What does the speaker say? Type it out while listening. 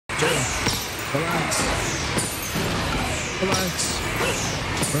Relax. Relax.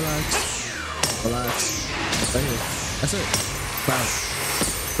 Relax. Relax. Right here. That's it. Bow.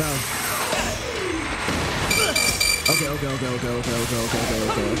 Bow. Okay.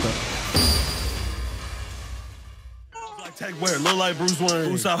 Like Tech Wear, look like Bruce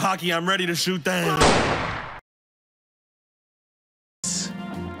Wayne. Usopp Hockey, I'm ready to shoot down.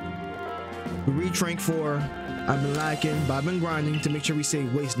 Reach rank 4. I've been lacking, but I've been grinding to make sure we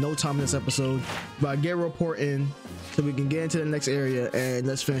waste no time in this episode. But I get a report in so we can get into the next area and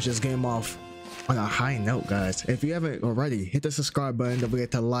let's finish this game off on a high note, guys. If you haven't already, hit the subscribe button. Don't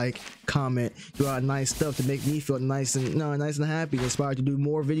forget to like, comment, do all nice stuff to make me feel nice and happy and inspired to do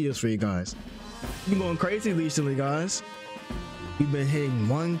more videos for you guys. We've been going crazy recently, guys. We've been hitting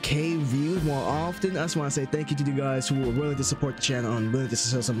 1K views more often. I just want to say thank you to you guys who were willing to support the channel and willing to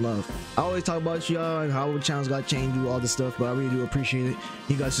show some love. I always talk about y'all and how the channel's got to change, do all this stuff, but I really do appreciate it.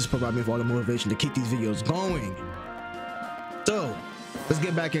 You guys just provide me with all the motivation to keep these videos going. So, let's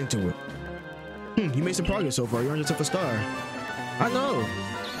get back into it. You made some progress so far. You earned yourself a star. I know.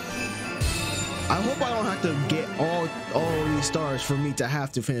 I hope I don't have to get all these stars for me to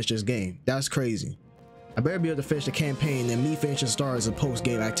have to finish this game. That's crazy. I better be able to finish the campaign and me finishing stars as a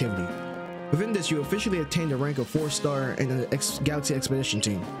post-game activity. Within this, you officially attain the rank of 4-star in the Galaxy Expedition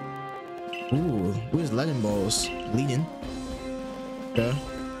team. Ooh, where's Legend Balls? Leading. Yeah.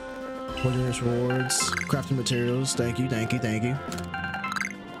 Wilderness rewards, crafting materials. Thank you.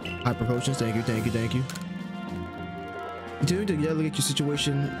 Hyper potions. Thank you. Continue to delegate your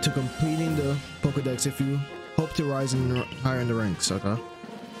situation to completing the Pokedex if you hope to rise higher in the ranks. Okay.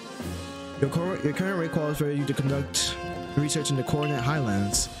 Your current rank qualifies you to conduct research in the Coronet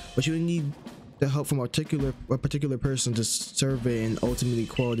Highlands, but you need the help from a particular person to survey and ultimately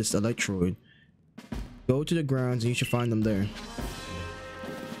quell this electroid. Go to the grounds and you should find them there.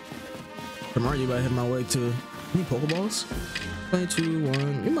 I'm already about to hit my way to any Pokeballs? 3, 2,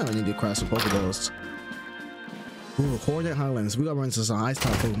 1. You might not need to craft some Pokeballs. Ooh, Coronet Highlands. We gotta run into some ice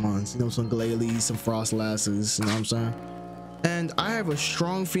type Pokemons. You know, some Glalie, some Frostlasses, you know what I'm saying? And I have a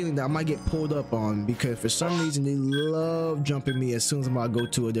strong feeling that I might get pulled up on because for some reason they love jumping me as soon as I'm about to go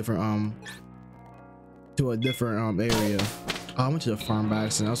to a different area. Oh, I went to the farm by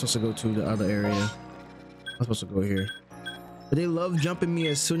accident. I was supposed to go to the other area. I was supposed to go here. But they love jumping me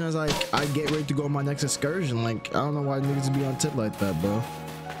as soon as I get ready to go on my next excursion. Like, I don't know why niggas be on tip like that, bro.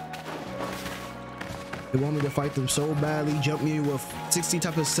 They want me to fight them so badly, jump me with 60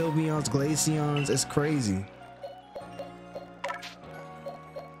 types of Sylveons, Glaceons. It's crazy.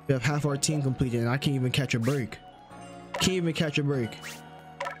 We have half our team completed and I can't even catch a break. Here we go.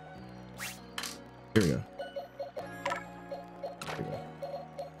 You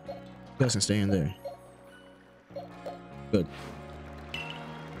guys can stay in there. Good.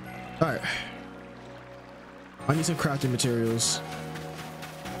 Alright. I need some crafting materials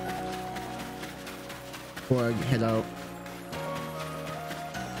before I head out.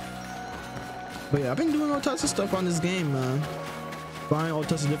 But yeah, I've been doing all types of stuff on this game, man. Buying all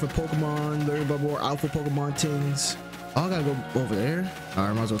types of different Pokemon, learning about more alpha Pokemon things. Oh, I gotta go over there.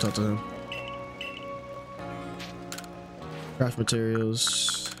 Alright, might as well talk to him. Craft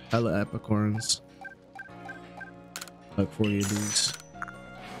materials, hella apricorns. Like 40 of these.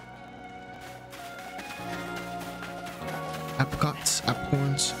 Apricots,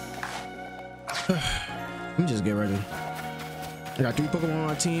 apricorns. Let me just get ready. I got 3 Pokemon on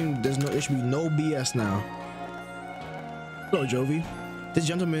my team. There should be no BS now. Hello, Jovie. This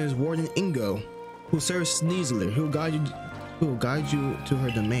gentleman is Warden Ingo, who serves Sneasler. Who will guide you to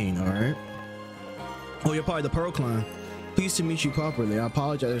her domain. All right. Oh, you're part of the Pearl Clan. Pleased to meet you properly. I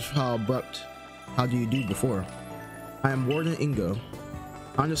apologize for how abrupt. How do you do before? I am Warden Ingo.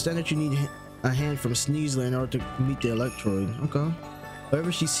 I understand that you need a hand from Sneasler in order to meet the Electroid. Okay.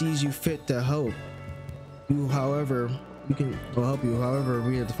 However she sees you fit to help you, however will help you. However,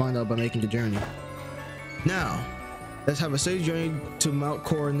 we have to find out by making the journey. Now, let's have a safe journey to Mount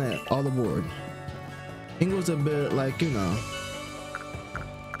Coronet. All aboard. Ingo's a bit like, you know,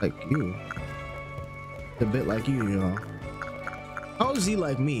 like you. A bit like you know. How is he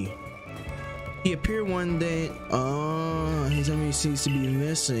like me? He appeared one day. Oh, his memory seems to be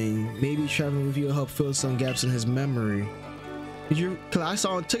missing. Maybe traveling with you will help fill some gaps in his memory. Did you? Cause I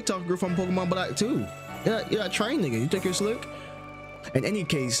saw on TikTok group from Pokemon Black too. Yeah, train nigga. You think you're slick? In any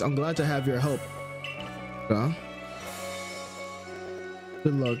case, I'm glad to have your help. Huh?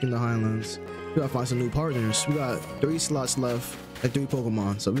 Good luck in the Highlands. We gotta find some new partners. We got 3 slots left and 3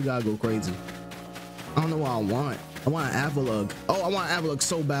 Pokemon, so we gotta go crazy. I don't know what I want. I want an Avalugg. Oh, I want an Avalugg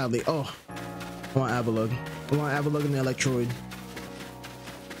so badly. Oh, I want Avalugg. I want Avalugg and the Electroid.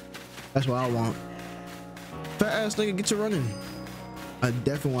 That's what I want. Fat ass nigga, get to running. I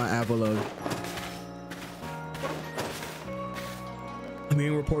definitely want Avalon.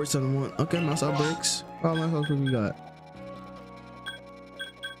 Immune reports on one. Okay, mouse outbreaks. Oh, mouse outbreaks we got.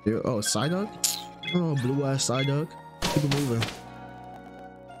 Here, oh, Psyduck? Oh, blue ass Psyduck. Keep it moving.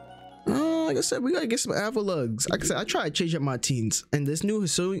 Oh, like I said, we gotta get some Avalugs. Like I said, I tried to change up my teams, and this new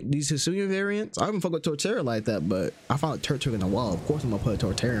these Hisuian variants. I haven't fucked with Torterra like that, but I found a Turtwig in the wall. Of course, I'm gonna put a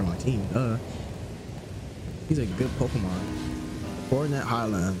Torterra in my team. He's a good Pokemon. Coordinate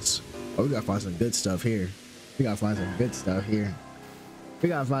Highlands. Oh, we gotta find some good stuff here. We gotta find some good stuff here. We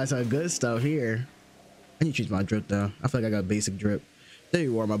gotta find some good stuff here. I need to change my drip though. I feel like I got basic drip. There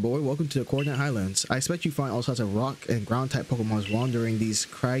you are, my boy. Welcome to the Coordinate Highlands. I expect you find all sorts of rock and ground type Pokemon wandering these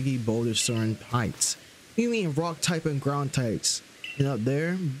craggy, boulder-sown heights. What do you mean rock type and ground types? And up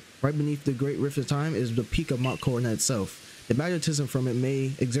there, right beneath the Great Rift of Time, is the peak of Mount Coronet itself. The magnetism from it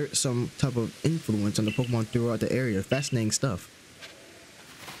may exert some type of influence on the Pokemon throughout the area. Fascinating stuff.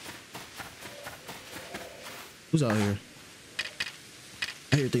 Who's out here?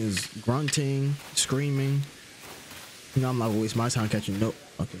 I hear things grunting, screaming. You know, I'm not gonna waste my time catching. Nope.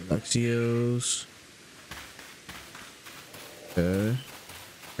 Okay, ARCEUS. Okay.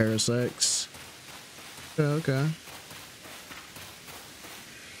 Parasects. Okay.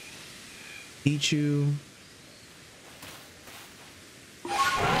 Pichu.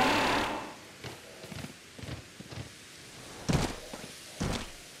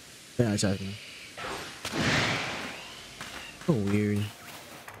 Yeah, attack me. So weird.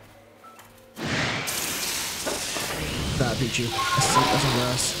 That Pichu. That's on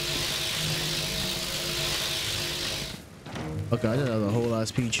grass. Okay, I did have a whole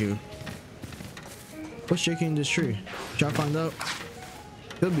ass Pichu. What's shaking in this tree? Try to find out.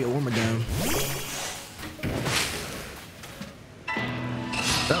 Could be a warmer down.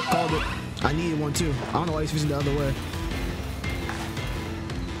 Oh, called it. I needed one too. I don't know why he's facing the other way.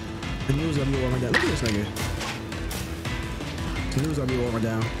 I knew it was gonna be a warmer down. Look at this nigga. I knew it was gonna be a warmer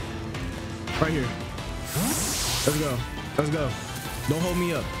down. Right here. Let's go. Let's go. Don't hold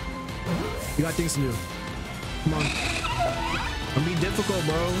me up. You got things to do. Come on. Don't be difficult,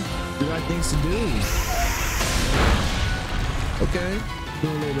 bro. You got things to do. Okay.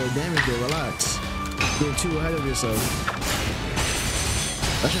 Doing a little bit of damage there. Relax. Getting too ahead of yourself.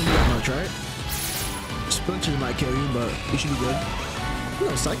 That shouldn't be that much, right? Splinters might kill you, but you should be good. You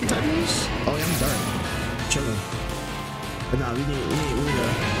know, psychic type moves? Oh, yeah, I'm dark. Chilling. But nah, we need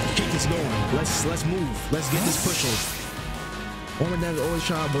to keep this going. Let's move. Let's get this pushing. One of them always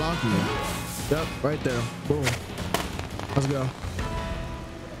try to block me. Yep, right there. Boom. Let's go.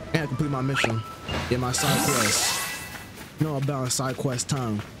 And complete my mission. Get my side quest. You know about side quest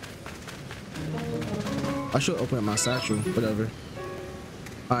time. I should open up my satchel. Whatever.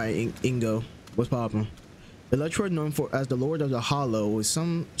 Alright, Ingo. What's poppin'? The Electrode known as the Lord of the Hollow is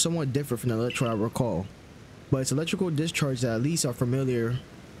somewhat different from the Electrode I recall. But its electrical discharge that at least are familiar.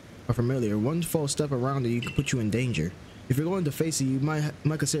 One false step around it can put you in danger. If you're going to face it, you might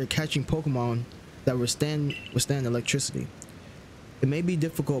consider catching Pokemon that withstand electricity. It may be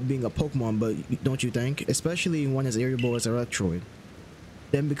difficult being a Pokemon, but don't you think? Especially one as irritable as Electrode.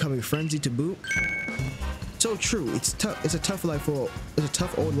 Then becoming frenzied to boot. So true. It's tough. It's a tough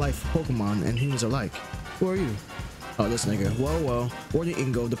old life for Pokemon and humans alike. Who are you? Oh, this nigga. Well, Warden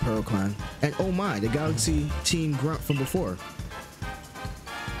Ingo of the Pearl Clan. And oh my, the Galaxy Team Grunt from before.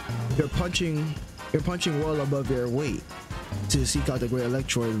 You're punching well above your weight to seek out the great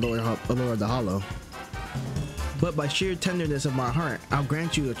Electrode, Lord of the Hollow. But by sheer tenderness of my heart, I'll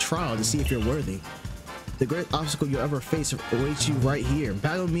grant you a trial to see if you're worthy. The great obstacle you'll ever face awaits you right here.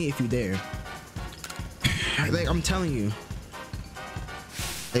 Battle me if you dare. Like, I'm telling you.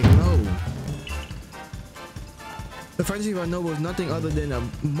 Like, no. The frenzy of our noble is nothing other than a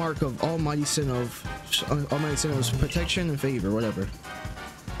mark of Almighty Sinnoh's protection and favor, whatever.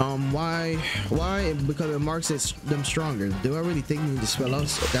 Why? Because it marks them stronger. Do I really think we need to spell out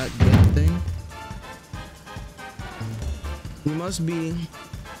that thing? We must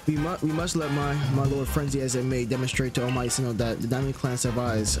let my Lord Frenzy as it may demonstrate to Almighty Sinnoh that the Diamond Clan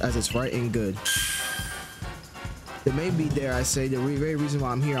survives as it's right and good. It may be, dare I say, the very reason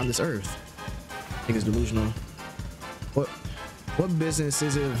why I'm here on this earth. I think it's delusional. What business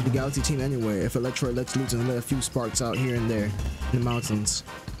is it of the Galaxy Team anyway if Electrode lets loose and let a few sparks out here and there in the mountains?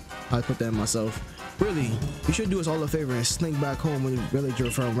 I put that in myself. Really, you should do us all a favor and slink back home where the village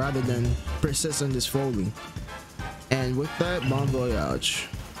you're from rather than persist in this folly. And with that, bon voyage.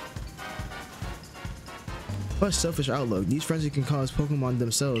 What a selfish outlook. These frenzies can cause Pokemon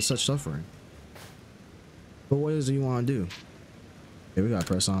themselves such suffering. But what is it you want to do? Here we gotta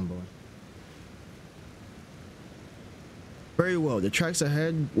press on, boy. Very well. The tracks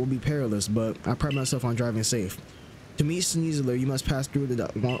ahead will be perilous, but I pride myself on driving safe. To meet Sneasler, you must pass through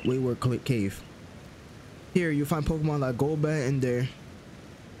the wayward cave. Here, you'll find Pokemon like Golbat and their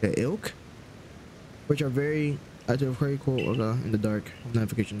ilk, which are very cool in the dark.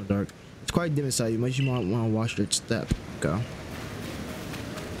 Navigation in the dark. It's quite dim inside. You might want to watch your step. Go.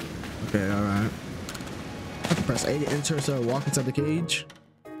 Okay, alright. Press A to enter, so walk inside the cage.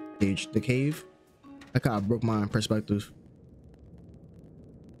 The cave. I kind of broke my perspective.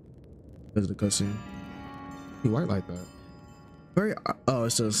 Because of the cutscene. Why like that? Very oh,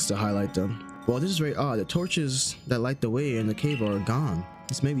 it's just to highlight them. Well, this is very odd. The torches that light the way in the cave are gone.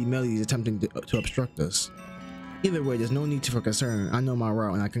 This may be Melly's attempting to obstruct us. Either way, there's no need for concern. I know my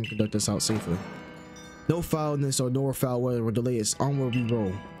route and I can conduct us out safely. No foulness or nor foul weather will delay us. Onward we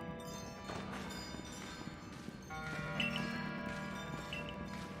roll.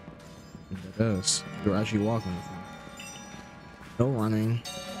 Yes, you're actually walking. No running.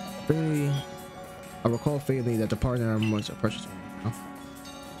 Really, I recall faintly that the partner was a precious one.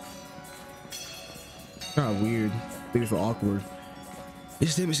 Kind of weird, maybe for awkward.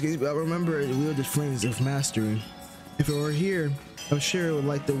 This name escapes, but I remember it wielded flames of mastery. If it were here, I'm sure it would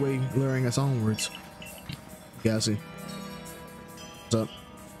light the way, luring us onwards. Gassy. What's up?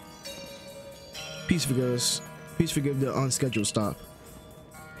 Please forgive the unscheduled stop.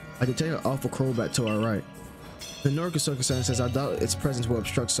 I detect an awful Crobat to our right. The Nordic circumstance says I doubt its presence will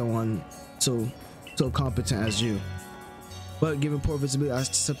obstruct someone so competent as you. But given poor visibility,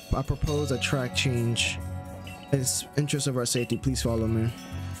 I propose a track change. In interest of our safety, please follow me.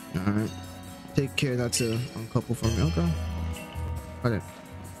 Alright. Take care not to uncouple from me. Okay. Okay.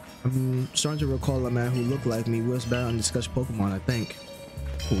 I'm starting to recall a man who looked like me was bad on discussed Pokemon, I think.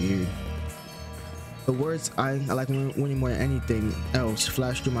 Weird. The words I like winning more than anything else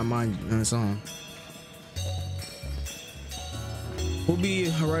flashed through my mind on its own. We'll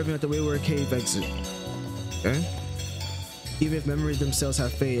be arriving at the wayward cave exit. Okay? Even if memories themselves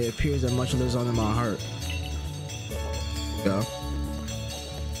have faded, it appears that much lives on in my heart. Go.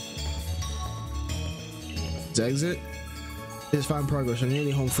 This exit? It is fine progress. We're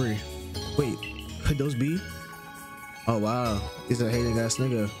nearly home free. Wait, could those be? Oh wow, these are hating ass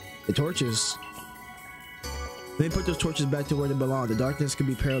nigga. The torches. Let me put those torches back to where they belong. The darkness can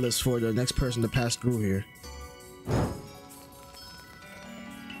be perilous for the next person to pass through here.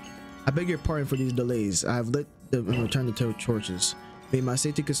 I beg your pardon for these delays. I have lit them and returned the torches. May my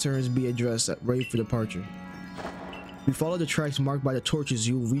safety concerns be addressed ready for departure. If you follow the tracks marked by the torches,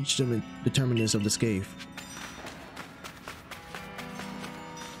 you will reach the terminus of this cave.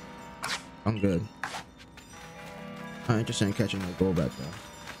 I'm good. I'm interested in catching that Golbat though.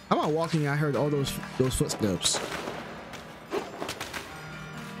 I'm not walking. I heard all those footsteps.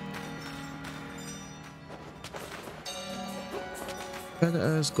 Gotta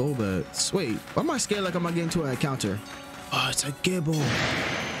ask Golbats. Wait, why am I scared like I'm gonna get into an encounter? Oh, it's a Gibble.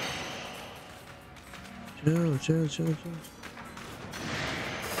 Chill. Take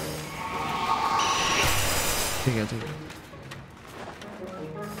it.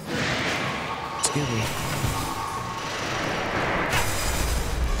 It's Gibble.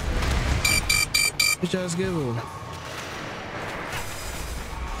 Bitch ass Gibble.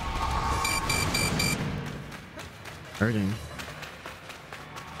 Hurting.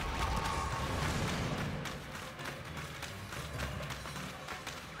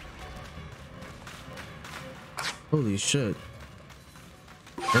 Holy shit.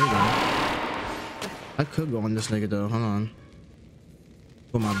 I could go on this nigga though. Hold on.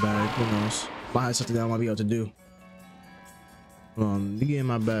 Put my bag. Who knows? Might have something that I might be able to do. Hold on. Let me get in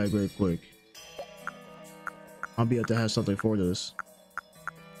my bag very quick. I'll be able to have something for this.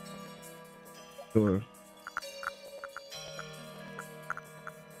 Sure.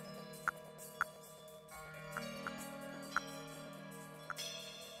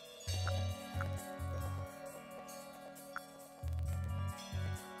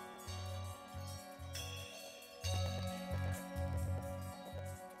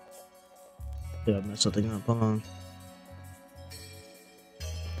 Yeah, I messed something up. Hold on.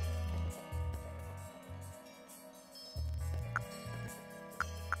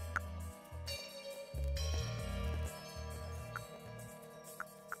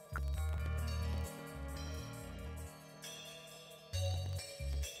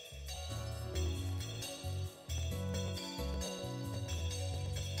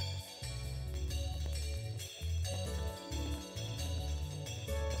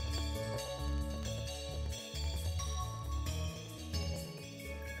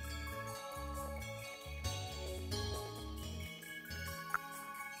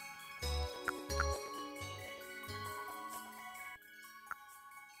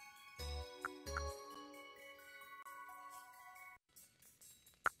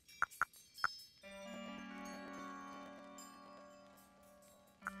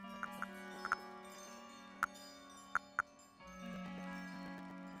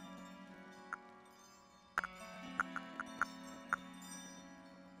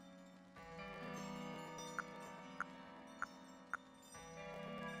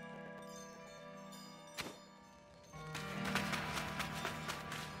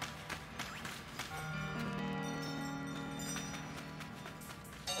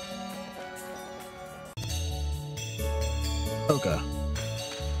 Okay.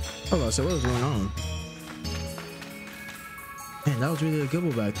 Oh, so what was going on? Man, that was really a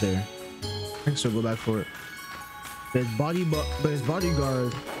gibble back there. I can still go back for it. But his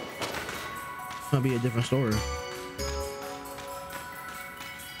bodyguard might be a different story.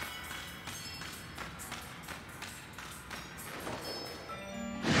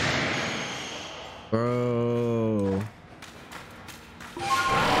 Bro.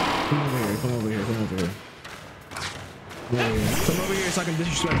 Come over here, come over here, come over here. Come over here. Come over here so I can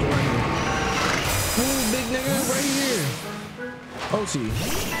disrespect you right here. Ooh, big nigga, right here. OT.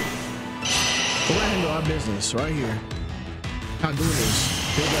 We're gonna handle our business right here. Not doing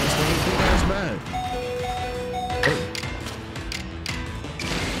this. Big ass thing, big ass bad. Hey.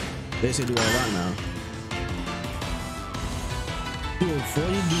 They say do all that now. Do a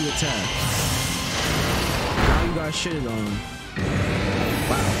 40D attack. Now you got shitted on.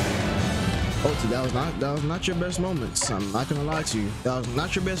 Wow. OT, that was not your best moments. I'm not gonna lie to you. That was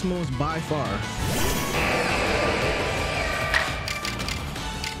not your best moments by far.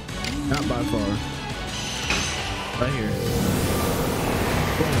 Not by far. Right here.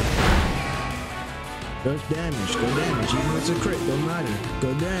 Boom. Good damage. Good damage. Even if it's a crit, don't matter.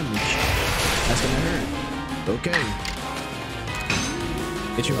 Good damage. That's gonna hurt. Okay.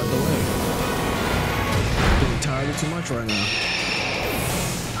 Get you out the way. Getting tired of too much right now.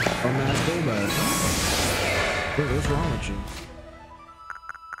 Oh man, let's go back. Dude, what's wrong with you?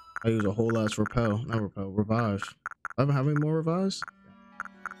 I use a whole ass repel. Not repel, revive. I don't have any more revives?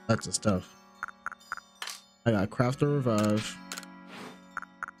 That's the stuff. I got craft a revive.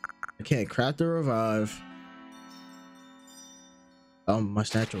 I can't craft a revive. My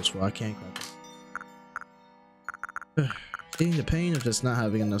natural's full. I can't craft it. Seeing the pain of just not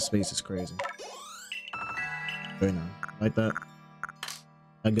having enough space is crazy. Very nice. Like that.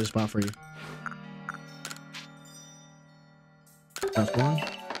 A good spot for you. That's one.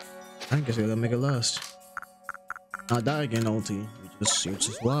 I guess we're gonna make it last. Not die again, OT. You're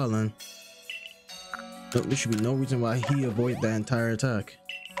just wildin'. No, there should be no reason why he avoided that entire attack.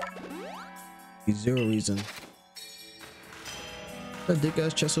 Zero reason. That dick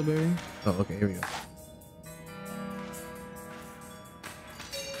ass Cheselberry. Oh, okay, here we go.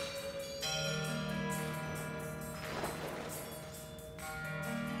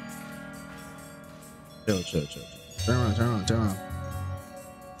 Chill. Turn around. Turn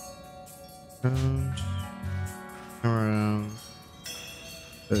around.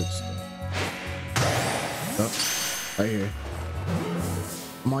 Good stuff. Oh, right here.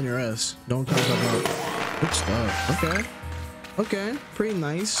 I'm on your ass. Don't talk about good stuff. Okay. Pretty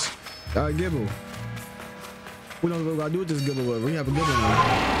nice. Gibble. We don't know what to do with this gibble, but we have a gibble now.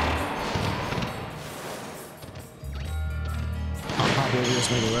 I'll pop over this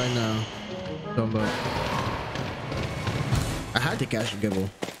nigga right now. I had to catch the gibble.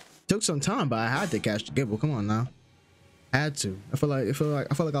 Took some time, but I had to catch the gibble. Come on now. Had to. I felt like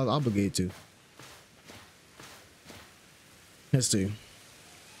I was obligated to. Let's see.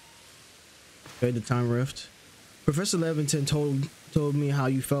 Okay, the time rift. Professor Levinton told me how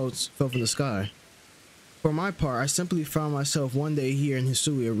you fell from the sky. For my part, I simply found myself one day here in the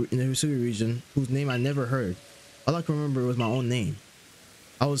Hisui region, whose name I never heard. All I can remember was my own name.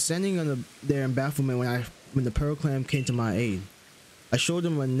 I was standing there in bafflement when the Pearl Clan came to my aid. I showed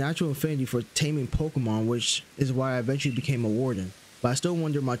them a natural affinity for taming Pokemon, which is why I eventually became a warden. But I still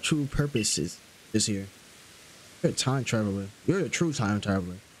wonder my true purpose is here. You're a time traveler. You're a true time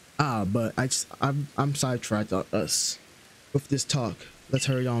traveler. But I'm sidetracked on us with this talk. Let's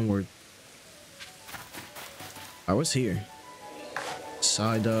hurry onward. I was here.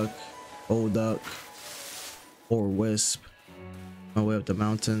 Psyduck, Old Duck, or Wisp. My way up the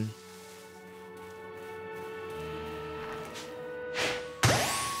mountain.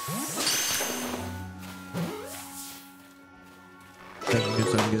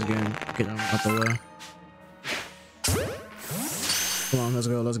 Get out the way. Come on, let's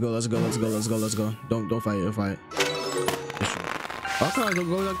go. Don't fight. Oh, can I go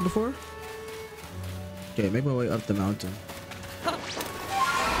like before? Okay, make my way up the mountain.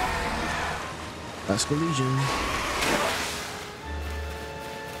 That's collision.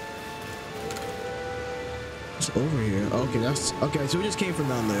 It's over here. Okay, that's okay. So we just came from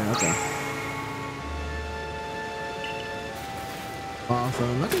down there. Okay.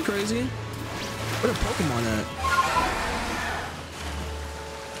 Awesome. Nothing crazy. Where the Pokemon at?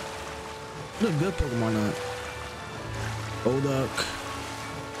 What a good Pokemon at? Golduck.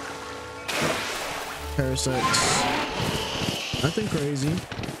 Parasect. Nothing crazy.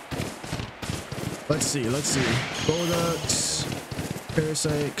 Let's see. Golducks.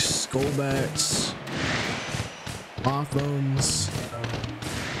 Parasects. Golbats. Mothums.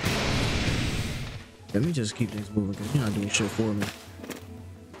 Let me just keep things moving because you're not doing shit for me.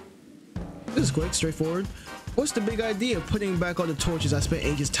 This is quick, straightforward. What's the big idea of putting back all the torches I spent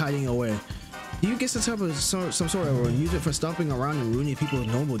ages tidying away? Do you get some type of some sort of use it for stomping around and ruining people's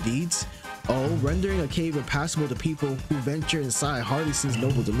noble deeds? Oh, rendering a cave impassable to people who venture inside hardly seems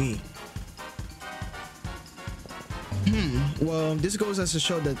noble to me. Well, this goes as to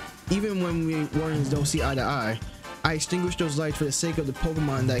show that even when we warriors don't see eye to eye, I extinguish those lights for the sake of the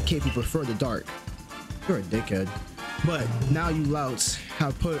Pokemon that cave who prefer the dark. You're a dickhead. But now you louts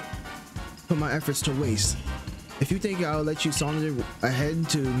have put my efforts to waste. If you think I'll let you saunter ahead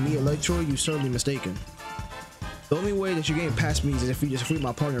to me Electro, you're certainly mistaken. The only way that you're getting past me is if you just free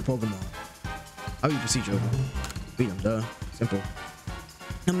my partner Pokemon. How you proceed, Joker? Beat him, duh. Simple.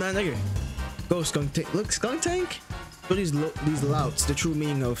 I'm not nigga. Go Skunk Tank. Look, Skunk Tank? Show these louts the true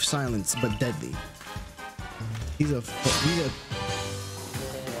meaning of silence but deadly. He's a stink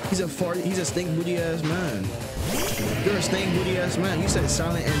booty ass man. You're a stink booty ass man. You said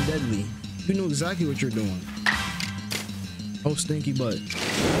silent and deadly. You know exactly what you're doing. Oh, stinky butt.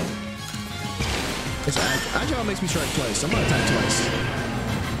 It's Agile makes me strike twice. I'm gonna attack twice.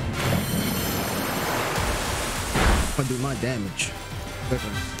 I'm gonna do my damage.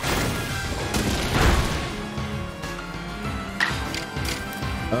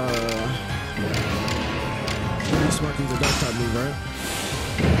 Really smart to use a dark type move, right?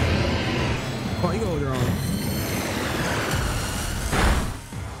 Oh, you can hold your own.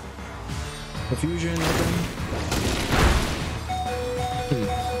 Confusion, nothing. You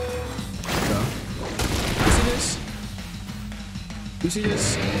see this? You see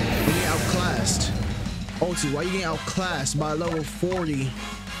this? You're getting outclassed. Ulti, why are you getting outclassed by level 40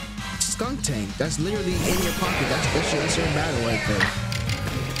 Skunk Tank? That's literally in your pocket. That's your battle right there.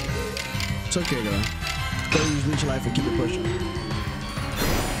 It's okay though. Go use Leech Life and keep it pushing.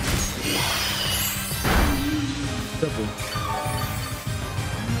 Simple.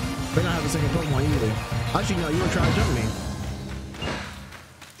 Better not have a second Pokemon either. Actually, no, you were trying to jump me.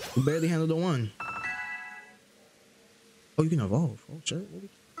 You barely handled the one. Oh, you can evolve. Oh shit.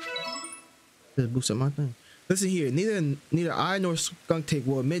 Just boost up my thing. Listen here, neither I nor Skunk Tank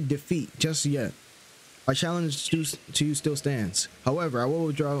will admit defeat just yet. Our challenge to you still stands. However, I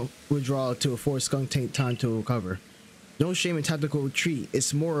will withdraw to afford Skunk Tank time to recover. No shame in tactical retreat.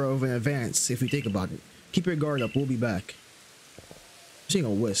 It's more of an advance if you think about it. Keep your guard up. We'll be back. Seeing a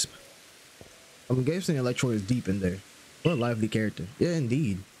wisp. I'm guessing Electro is deep in there. What a lively character. Yeah,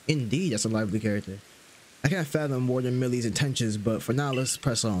 indeed. Indeed, that's a lively character. I can't fathom more than Millie's intentions, but for now, let's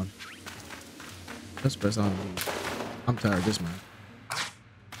press on. Let's press on. I'm tired of this, man.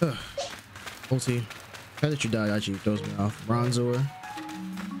 Ugh. We'll see. How did you die? Actually throws me off. Bronzor.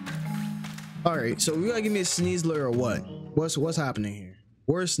 Alright, so you gotta give me a Sneasler or what? What's happening here?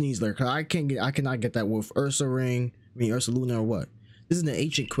 Where's Sneasler? Cause I cannot get that with Ursa Ring. I mean Ursa Luna or what? This is an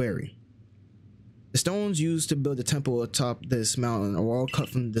ancient query. The stones used to build the temple atop this mountain are all cut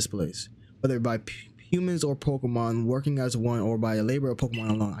from this place. Whether by humans or Pokemon working as one or by the labor of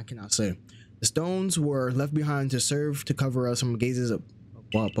Pokemon alone, I cannot say. The stones were left behind to serve to cover us from gazes of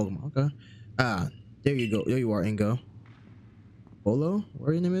wild Pokemon. Okay. Ah, there you go. There you are, Ingo. Bolo?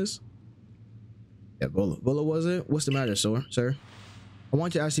 Where your name is? Yeah, Bolo. Bolo was it? What's the matter, sir? I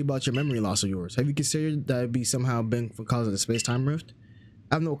want to ask you about your memory loss of yours. Have you considered that it be somehow been because of the space-time rift?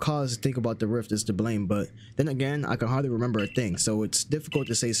 I have no cause to think about the rift is to blame, but then again, I can hardly remember a thing, so it's difficult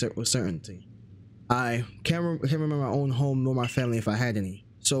to say with certainty. I can't remember my own home nor my family if I had any.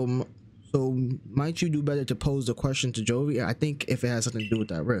 So might you do better to pose the question to Jovie? I think if it has something to do with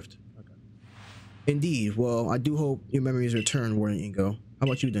that rift. Okay. Indeed. Well, I do hope your memories return, Warden Ingo. How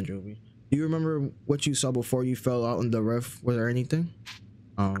about you then, Jovie? Do you remember what you saw before you fell out in the rift? Was there anything?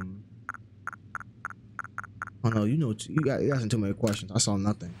 Oh no, you know, you got too many questions. I saw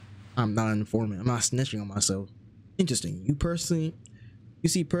nothing. I'm not an informant. I'm not snitching on myself. Interesting. Personally,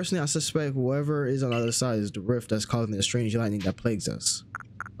 I suspect whoever is on the other side is the rift that's causing the strange lightning that plagues us.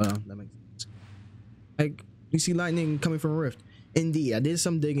 That makes sense. Like, you see lightning coming from a rift. Indeed, I did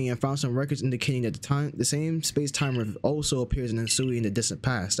some digging and found some records indicating that the same space-time rift also appears in Insui in the distant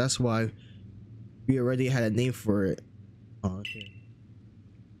past. That's why we already had a name for it. Oh, okay.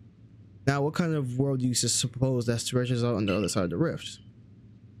 Now, what kind of world do you suppose that stretches out on the other side of the rift?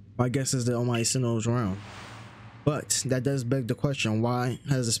 My guess is the Almighty Sinnoh's realm. But that does beg the question, why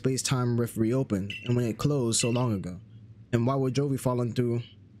has the space-time rift reopened and when it closed so long ago? And why would Jovie fallen through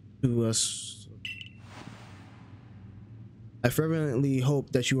to us? I fervently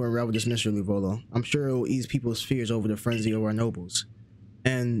hope that you unravel this mystery, Volo. I'm sure it will ease people's fears over the frenzy of our nobles.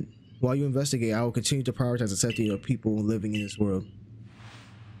 And While you investigate, I will continue to prioritize the safety of people living in this world.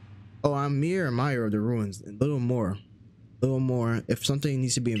 Oh, I'm mere admirer of the ruins. A little more. If something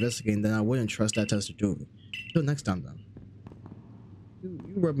needs to be investigated, then I wouldn't trust that test to Jovie. Till next time, then. You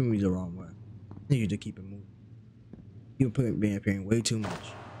rubbing me the wrong way. I need you to keep it moving. You're appearing way too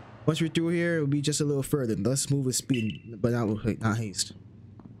much. Once we're through here, it'll be just a little further. Let's move with speed, but not haste.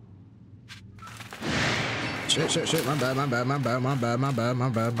 Shit. My bad.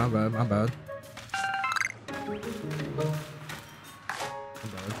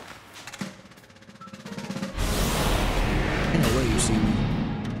 Ain't no way you see me.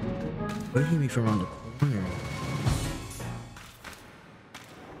 Where do you mean from around the corner?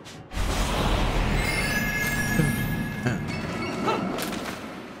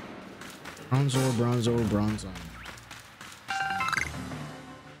 Bronzo.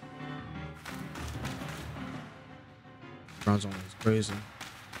 Bronzo is crazy.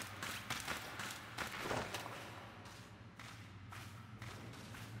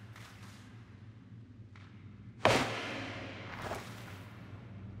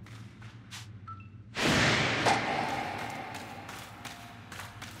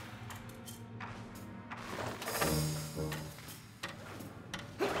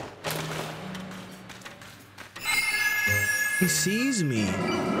 He sees me.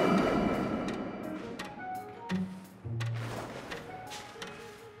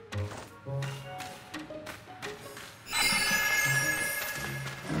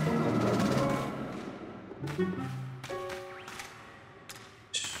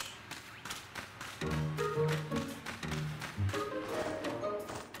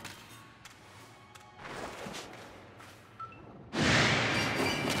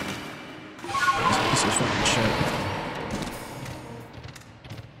 This is fucking shit.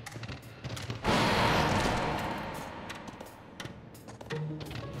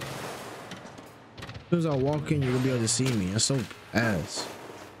 As soon as I walk in, you're gonna be able to see me. That's so ass.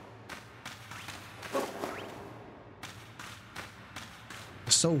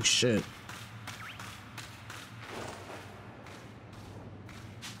 That's so shit.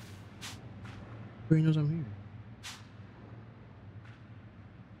 Who knows I'm here?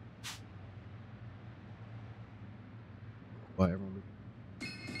 Why everyone?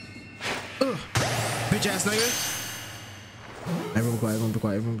 Ugh! Bitch ass nigga! Everyone be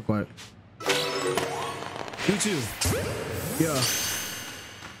quiet. You too. Yeah.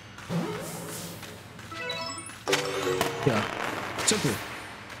 Simple.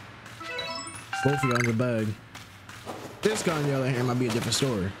 Both of you on the bag. This guy on the other hand might be a different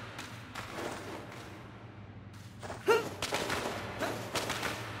story.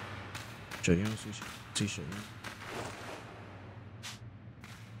 Shit, you don't see shit.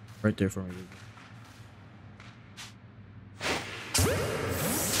 Right there for me.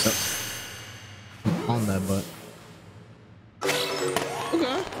 On that, but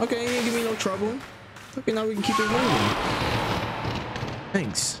okay, you ain't give me no trouble. Okay, now we can keep it moving.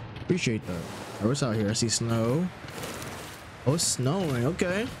 Thanks, appreciate that. Alright, what's out here? I see snow. Oh, it's snowing.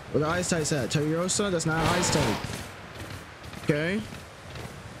 Okay, where the ice type's at? Terrosa? That's not an ice type. Okay,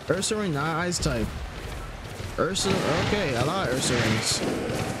 Ursaring, not ice type. Ursa, okay, a lot of Ursarings.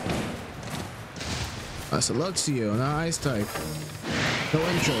 That's a Luxio, not ice type. No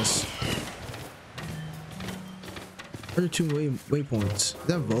interest. What are two waypoints? Is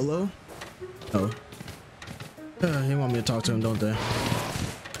that Volo? Oh. They want me to talk to him, don't they?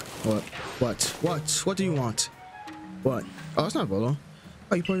 What do you want? What? Oh, it's not Volo.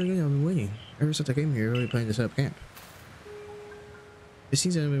 Oh, you probably I've been waiting. Ever since I came here, you're really planning to set up camp. It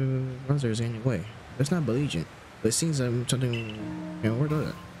seems that Bronzer is getting away. It's not Belligerent, but it seems that something, you know, where does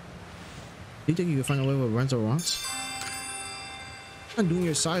it? Do you think you can find a way what Renzo wants? I'm doing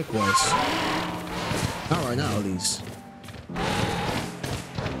your side quest. Not right now, at least.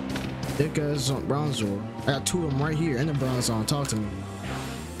 Dick ass on Bronzor. I got two of them right here in the Bronzor. Talk to me.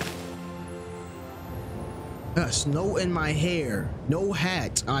 Snow in my hair. No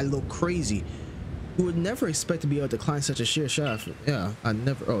hat. I look crazy. You would never expect to be able to climb such a sheer shaft. Yeah, I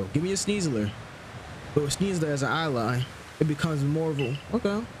never. Oh, give me a Sneasler. But with Sneasler as an ally, it becomes more of a.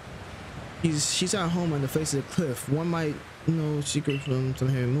 Okay. She's at home on the face of the cliff. One might know secret from some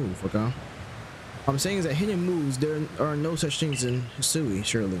hidden move. Okay. What I'm saying is that hidden moves, there are no such things in Hisui,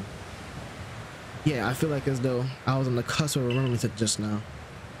 surely. Yeah, I feel like as though I was on the cusp of remembering it just now.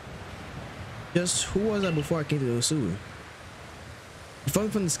 Just who was I before I came to Hisui? You fell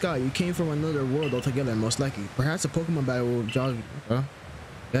from the sky. You came from another world altogether, most likely. Perhaps a Pokemon battle will jog. Okay.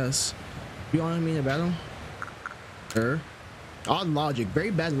 Yes. You want me in a battle? Sure. Odd logic,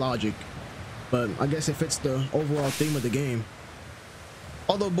 very bad logic, but I guess it fits the overall theme of the game.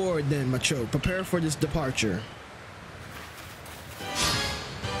 All aboard then, macho. Prepare for this departure.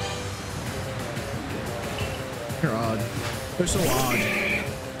 They're odd. They're so odd.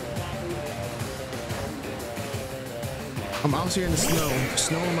 I'm out here in the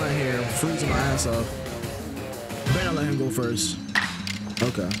snow in my hair, freezing my ass off. Better let him go first.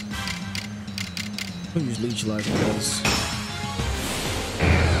 Okay. We'll use leech life for this.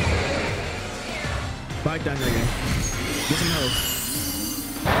 Bite that nigga. Get some health.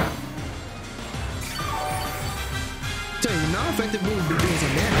 Tell you, non-effective move be doing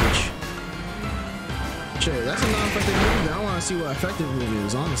some damage. Shit, that's a non-effective move. I want to see what effective move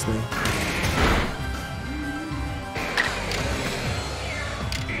is, honestly.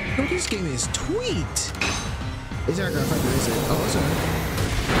 Yo, this game is tweet. It's not gonna effective, is it? Oh, it's alright.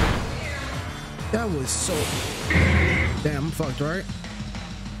 That was so. Damn, I'm fucked, right?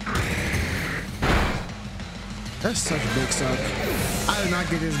 That's such a dick suck. I did not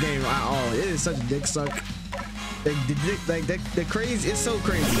get this game at all. It is such a dick suck. The crazy, it's so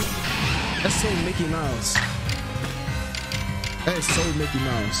crazy. That's so Mickey Mouse. That is so Mickey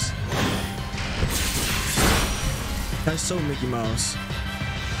Mouse. That's so Mickey Mouse.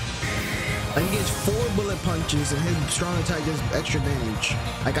 Like, he gets 4 bullet punches and his strong attack does extra damage.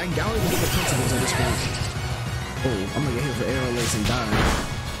 Like, I don't even get the principles at this point. Oh, I'm gonna get hit for arrowless and die.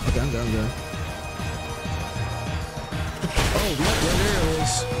 Okay, I'm good, I'm good. Oh, yep, there it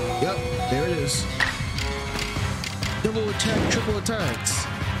is. Yep, there it is. Double attack, triple attacks.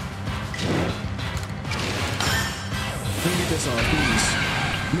 Let me get this off, please.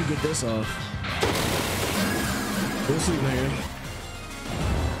 Let me get this off. Go sleep, man.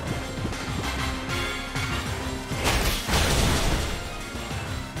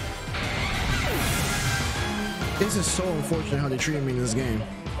 This is so unfortunate how they treated me in this game.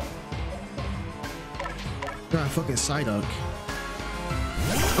 God, fucking Psyduck.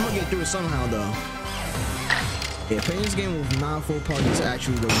 I'm gonna get through it somehow, though. Yeah, playing this game with non-full party is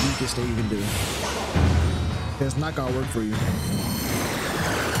actually the weakest thing you can do. It's not gonna work for you.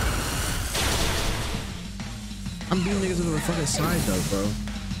 I'm beating niggas with a fucking Psyduck, bro.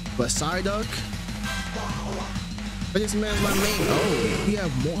 But Psyduck? But this man's my main. Oh, you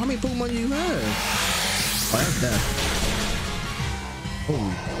have more. How many Pokemon do you have? Oh, that's that.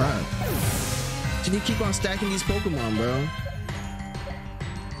 Holy crap. Can you keep on stacking these Pokemon, bro?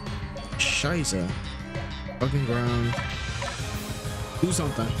 Scheiße. Fucking ground. Do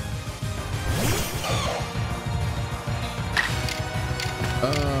something.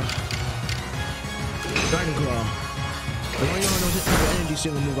 Dragon Claw. As long as you don't know this type of energy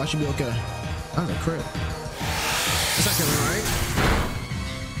stealing move, I should be okay. That was a crit. Second one, right?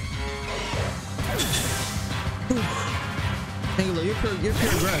 Hey, look, you're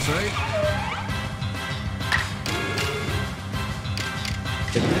pure grass, right?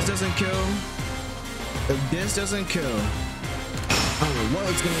 If this doesn't kill, I don't know what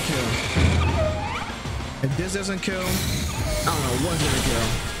it's gonna kill. If this doesn't kill, I don't know what's gonna kill.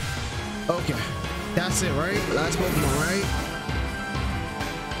 Okay, that's it, right? Last Pokemon, right?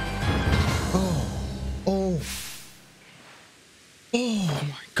 Oh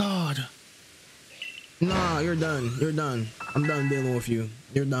my god. Nah, you're done. You're done. I'm done dealing with you.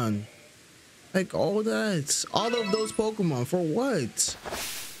 You're done. Like, all that. All of those Pokemon. For what?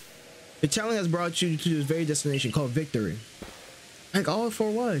 The challenge has brought you to this very destination called victory. Like, all for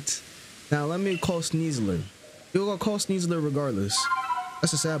what? Now, let me call Sneasler. You're gonna call Sneasler regardless.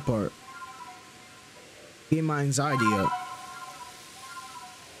 That's the sad part. Get my anxiety up.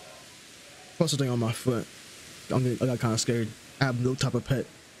 Plus something on my foot. I got kind of scared. I have no type of pet.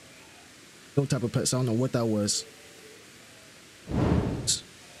 No type of pet, so I don't know what that was.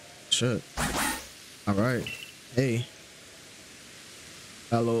 Shit. Alright. Hey.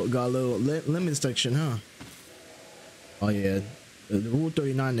 Got a little lemon section, huh? Oh yeah. The Rule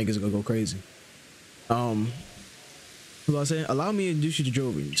 39 niggas gonna go crazy. What was I saying? Allow me to introduce you to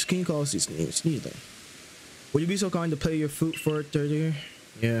Jovie. Can you call Sneasler? Would you be so kind to play your flute for 30?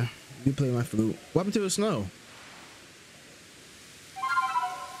 Yeah, you play my flute. What happened to the snow?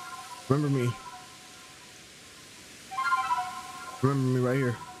 Remember me. Remember me right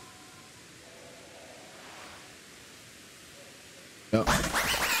here. Yep.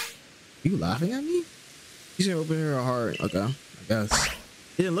 You laughing at me? He's gonna open her heart. Okay, I guess.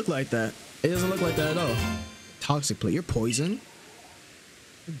 It didn't look like that. It doesn't look like that at all. Toxic plate. You're poison.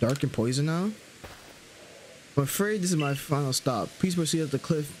 You're dark and poison now. I'm afraid this is my final stop. Please proceed up the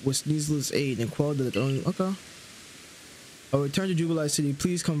cliff with Sneasler's aid and quell the okay. I'll return to Jubilee City.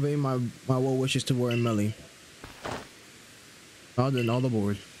 Please convey my well wishes to Warren Melly. All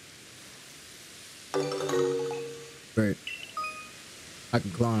aboard. Great. I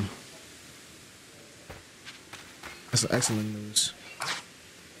can climb. That's excellent news.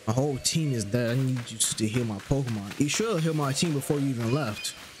 My whole team is dead. I need you to heal my Pokemon. You should heal my team before you even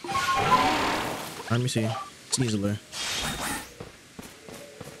left. Let me see. Sneasler.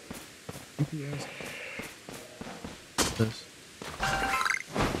 UPS. This.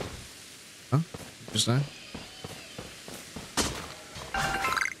 Huh? Interesting.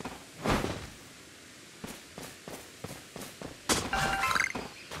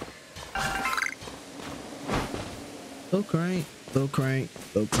 Low crank, low crank,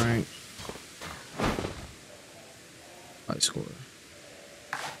 low crank. High score.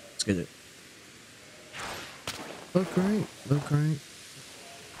 Let's get it. Low crank, low crank.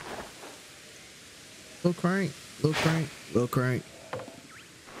 Low crank, low crank, low crank.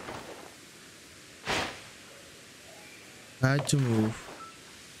 Had to move.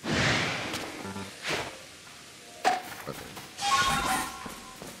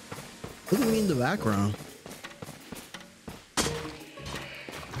 Look at me in the background.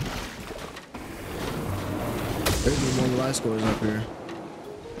 There's more life scores up here.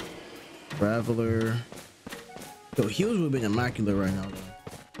 Traveler. Yo, heals would have been immaculate right now, though.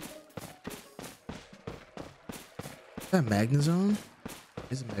 Is that Magnezone?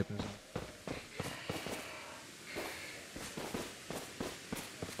 It's a Magnezone.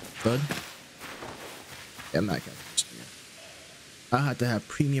 Bud? Yeah, I'm not gonna catch you. I have to have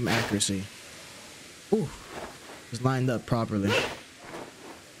premium accuracy. Ooh. It's lined up properly.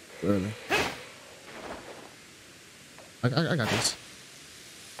 Early. I got this.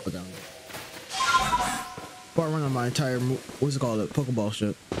 Put down. Before I run on my entire, what's it called? A Pokeball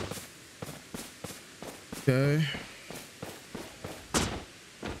ship. Okay.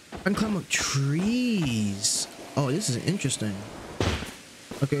 I can climb up trees. Oh, this is interesting.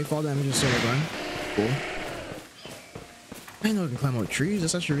 Okay, fall damage is solo gun. Cool. I didn't know I can climb up trees.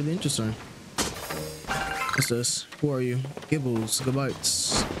 That's actually really interesting. What's this? Who are you? Gibbles,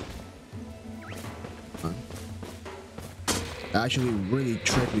 Gabites. Actually really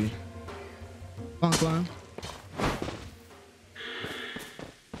trippy. Come on, climb.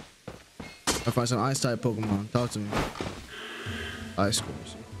 I find some ice type Pokemon. Talk to me. Ice scores.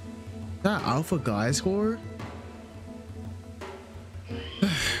 Is that Alpha Guy score?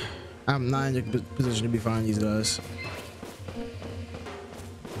 I'm not in a position to be finding these guys.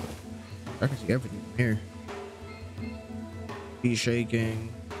 I can see everything from here. Be shaking.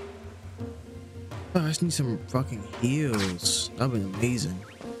 Oh, I just need some fucking heals. That'd be amazing.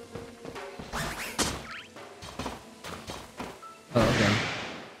 Oh, okay.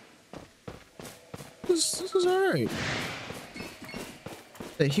 This is alright.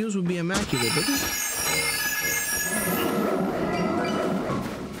 The heals would be immaculate, but this.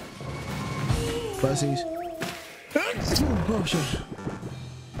 Bussies. Oh shit.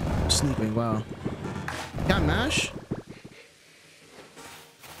 Sleeping, wow. Got mash?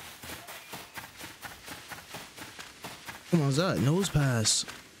 Come on, what's that? Nose pass.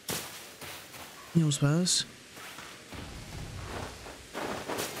 Nose pass.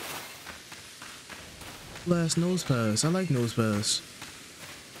 Last nose pass. I like nose pass.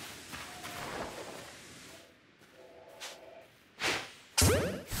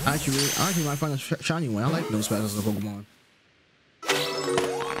 I actually might find a shiny one. I like nose pass as a Pokemon.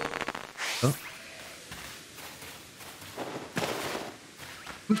 Oh.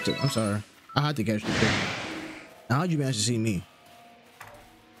 I'm sorry. I had to catch the Pokemon. Now, how'd you manage to see me?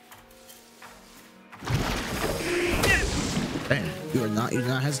 Damn, you're not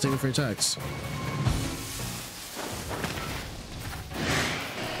hesitating for attacks.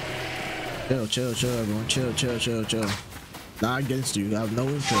 Chill, everyone. Chill. Not against you. I have no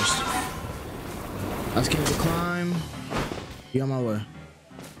interest. I just came to climb. Be on my way.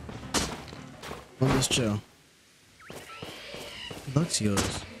 Let me just chill.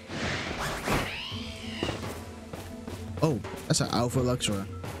 Luxio's. Oh, that's an Alpha Luxor.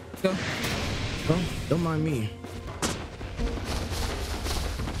 Go. Oh, don't mind me.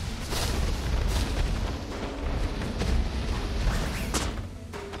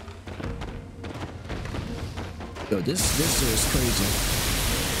 Yo, this is crazy.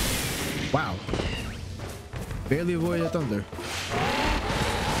 Wow. Barely avoided thunder.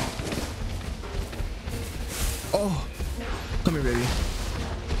 Oh, come here, baby.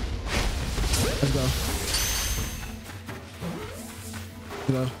 Let's go.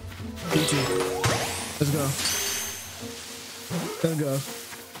 Let's go. Let's go. Let's go.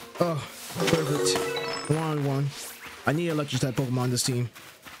 Oh, perfect. 1-on-1. I need electric type Pokemon on this team.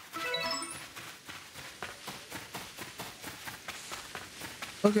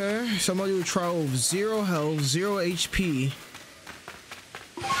 Okay, somebody with trial of 0 health, 0 HP.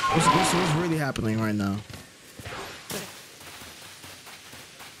 What's really happening right now?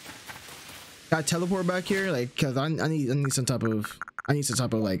 Can I teleport back here? Like, cause I need some type of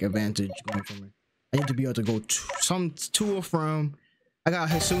like advantage going for me. I need to be able to go to or from. I got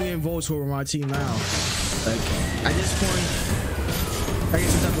Hisuian Volts over my team now. Like at this point, I get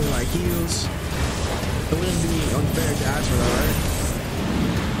some type of like heals. It wouldn't be unfair to ask for that, right?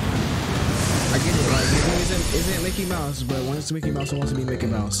 I get it. Like it isn't Mickey Mouse, but when it's Mickey Mouse, it wants to be Mickey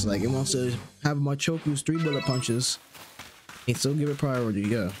Mouse. Like it wants to have my Choku's 3 bullet punches and still give it priority.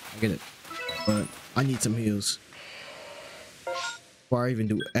 Yeah, I get it. But I need some heals before I even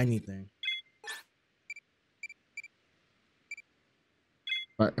do anything.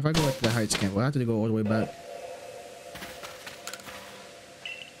 Alright, if I go back to the Heights camp, we'll have to go all the way back.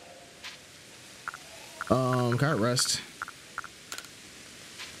 Can I rest?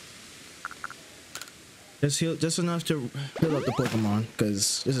 Just heal, just enough to heal up the Pokemon,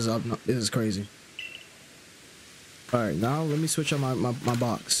 because this is crazy. Alright, now let me switch on my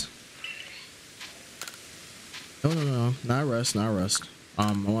box. No, not rest. I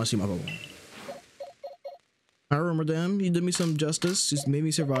want to see my Pokemon. I remember them. You did me some justice. Just made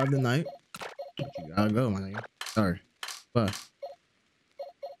me survive the night. You gotta go, my nigga. Sorry. Bye. Let's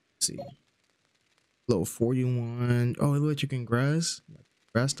see. Level 41. Oh, electric and grass.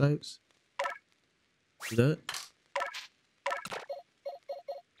 Grass types. See that?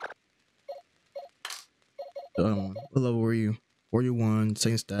 The other one. What level were you? 41.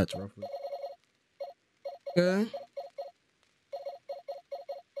 Same stats, roughly. Okay.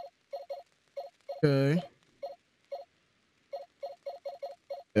 Okay.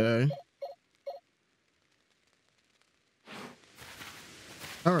 Okay.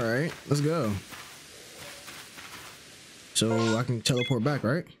 All right, let's go. So I can teleport back,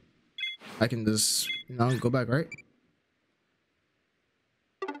 right? I can just, you know, go back, right?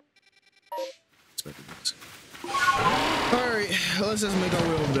 All right, let's just make our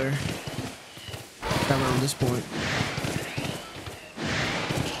way over there. Around this point.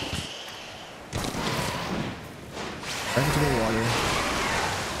 Back into the water.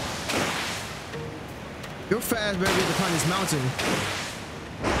 You're fast, baby, to climb this mountain.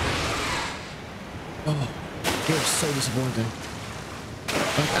 Oh, you're so disappointing.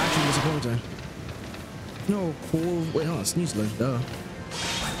 Like, actually disappointing. No, cool. Wait, hold on, Sneasler, duh.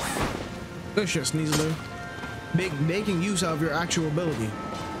 Good shit, Sneasler. Making use of your actual ability.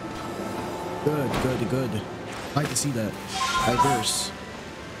 Good. Like to see that. Diverse.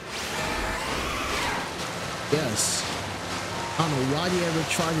 Yes. I don't know why do you ever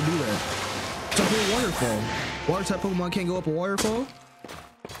try to do that. It's a whole waterfall. Water type Pokemon can't go up a waterfall?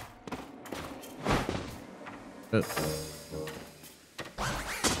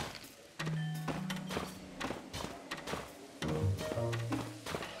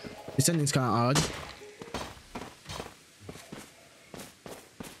 This ending's kind of odd.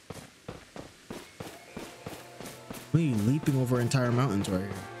 What are you leaping over entire mountains right here?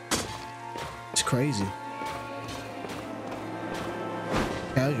 It's crazy.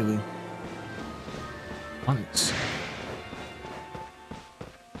 Casually. Onyx.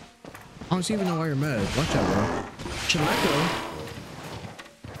 I don't even know why you're mad. Watch out, bro. Chimeko.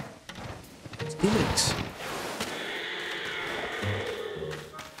 It's Felix.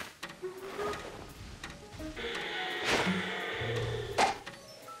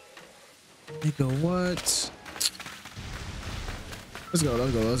 Nigga, what? Let's go.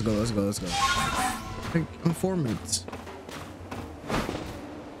 Informant.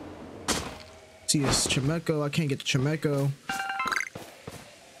 See, it's Chimeko. I can't get the Chimeko.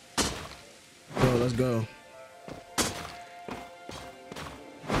 Let's go.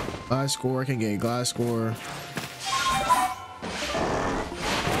 Glass score. I can get a glass score.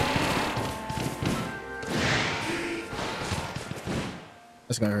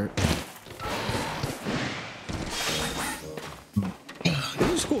 This guy hurt.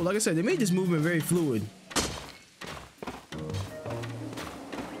 This is cool. Like I said, they made this movement very fluid.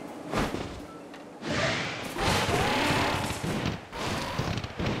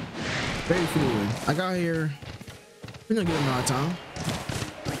 Very fluid. I got here. We're gonna get a amount of time.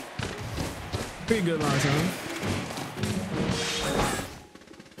 Pretty good amount of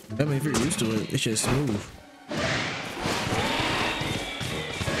time. I mean, if you're used to it, it's just smooth.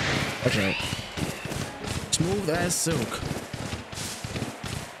 That's right. Smooth as silk.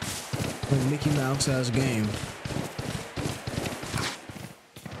 When Mickey Mouse has a game.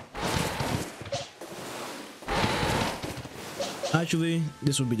 Actually,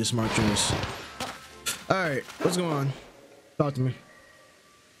 this would be the smart choice. Alright, what's going on? Talk to me.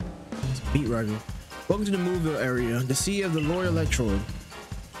 It's Beat Rider. Welcome to the Moveville area, the Sea of the Lord Electrode.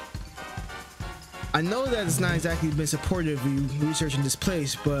 I know that it's not exactly been supportive of you researching this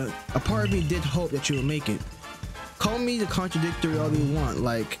place, but a part of me did hope that you would make it. Call me the contradictory all you want,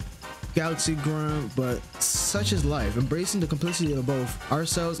 like galaxy grunt, but such is life. Embracing the complicity of both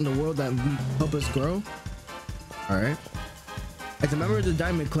ourselves and the world that we help us grow. Alright. As a member of the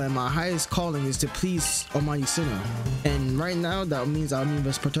Diamond Clan, my highest calling is to please Almighty Sinner. And right now, that means I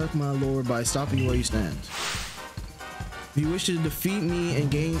must protect my lord by stopping you where you stand. If you wish to defeat me and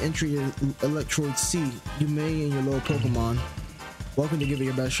gain entry to Electroid C, you may in your little Pokemon. Welcome to give it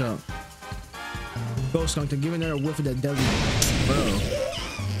your best shot. Ghost Skunk, to giving her a whiff of that deadly. Bro,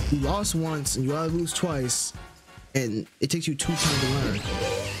 you lost once and you gotta lose twice, and it takes you 2 times to learn.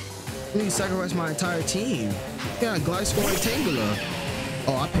 I need to sacrifice my entire team. Yeah, Gliscor and Tangela.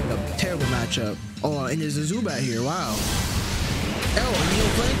 Oh, I picked up a terrible matchup. Oh, and there's a Zubat here. Wow. Oh, and you know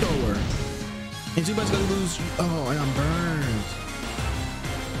Flamethrower. And Zubat's gonna lose. Oh, and I'm burned.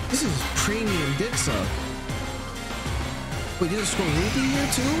 This is premium dick suck. Wait, there's a Scorupi here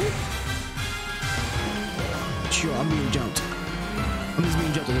too? Sure, I'm being jumped. I'm just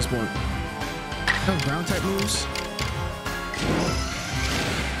being jumped at this point. No ground type moves.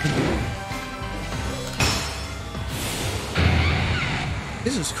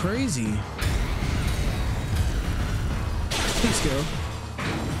 This is crazy. Please kill.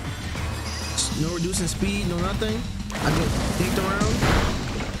 No reducing speed, no nothing. I get dicked around.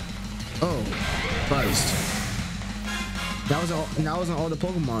 Oh, Christ. That wasn't all the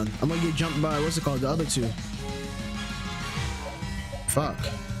Pokemon. I'm gonna get jumped by what's it called, the other 2. Fuck.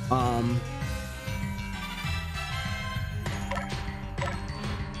 I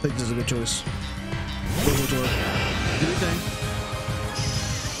think this is a good choice. Go to it. Do your thing.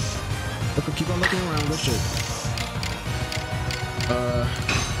 Look, keep on looking around. Good shit.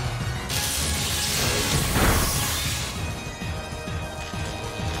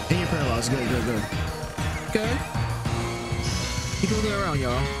 And you're paralyzed. Good, good, good. Okay. Keep looking around,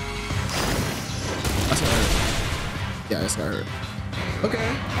 y'all. That's what hurt. Yeah, that's got hurt. Okay.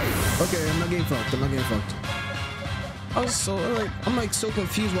 Okay, I'm not getting fucked. I'm not getting fucked. I'm so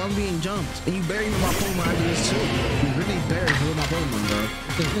confused while I'm being jumped. And you buried me with my Pokemon after this too. You really buried me with my Pokemon, bro.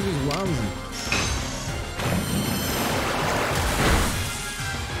 This is wilding.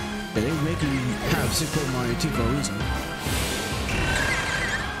 Yeah, they make you have 6 Pokemon in your team for a reason.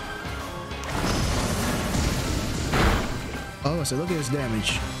 Oh, so look at this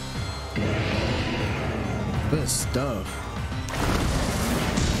damage. Good stuff.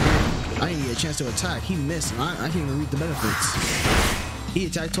 I didn't get a chance to attack. He missed. I can't even reap the benefits. He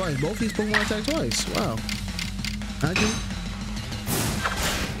attacked twice. Both these Pokemon attacked twice. Wow. Imagine.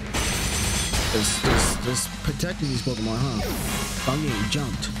 Just protecting these Pokemon, huh? I'm getting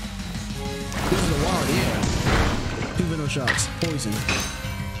jumped. This is a wild, yeah. 2 Venom shots. Poison.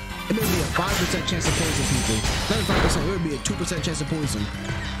 It may be a 5% chance of poison people. Not a 5%. It would be a 2% chance of poison.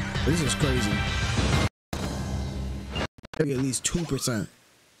 But this is crazy. Maybe at least 2%.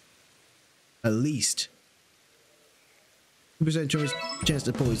 At least 2% chance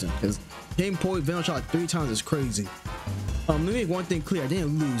to poison, because getting Venom shot 3 times is crazy. Let me make one thing clear. I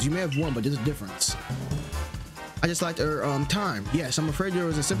didn't lose. You may have won, but there's a difference. I just liked her time. Yes, I'm afraid there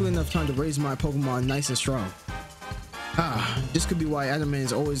wasn't simply enough time to raise my Pokemon nice and strong. This could be why Adamant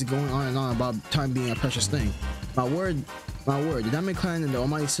is always going on and on about time being a precious thing. My word, the Diamond Clan and the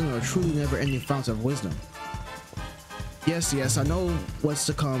Almighty Sinner are truly never-ending fountains of wisdom. Yes, I know what's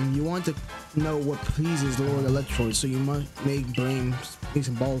to come. You want to know what pleases the Lord Electroid, so you must make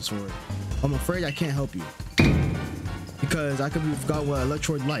some balls for it. I'm afraid I can't help you, because I could forgot what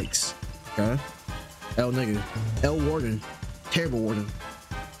Electroid likes. Okay. L negative. L Warden. Terrible Warden.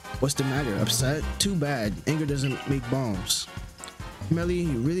 What's the matter? Upset? Too bad. Anger doesn't make bombs. Melly,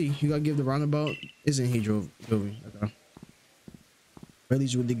 you gotta give the roundabout? Isn't he, Jovie? Okay.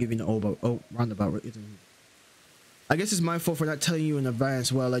 Melly's really giving the roundabout, isn't he? I guess it's my fault for not telling you in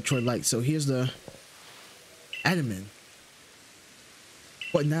advance what Electroid likes. So here's the Adamant.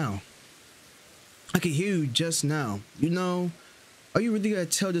 What now? I can hear you just now. You know, are you really gonna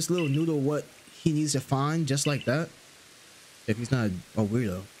tell this little noodle what he needs to find just like that? If he's not a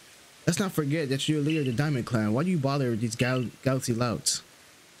weirdo. Let's not forget that you're the leader of the Diamond Clan. Why do you bother with these galaxy louts?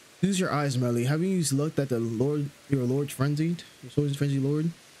 Use your eyes, Melly. Haven't you looked at the Lord, your Lord's frenzied? Your Lord's frenzied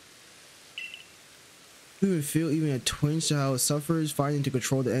Lord? You even feel even a twinge to how it suffers fighting to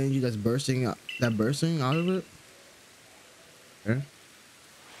control the energy that's bursting out of it? Okay.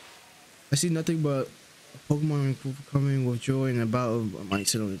 I see nothing but Pokemon coming with joy and about might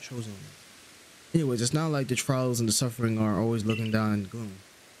sit on the chosen. Anyways, it's not like the trials and the suffering are always looking down in gloom.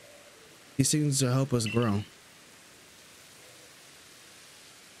 These things to help us grow.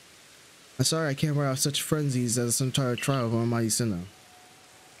 I'm sorry I can't ride out such frenzies as some entire trial of Almighty Sinner.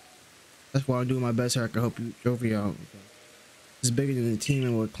 That's why I'm doing my best here. I can help you, Jovie, out. It's bigger than the team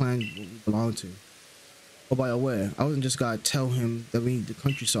and what clan we belong to. Oh, by the way, I wasn't just gotta tell him that we need the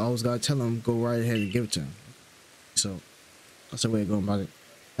country, so I was gotta tell him go right ahead and give it to him. So that's the way of going about it.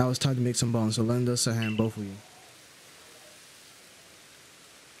 Now it's time to make some bonds, so lend us a hand, both of you.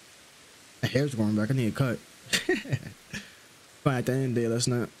 My hair's growing back. I need a cut. But at the end of the day,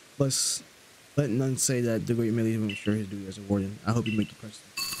 let's let none say that the great Millie didn't share his duty as a warden. I hope you make the question.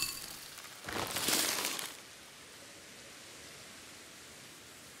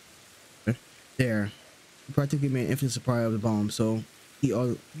 There, you practically made an infinite supply of the bomb, so he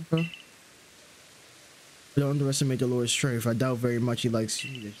all okay. Don't underestimate the Lord's strength. I doubt very much he likes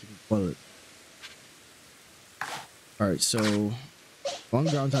you that you can quell it. Alright, so one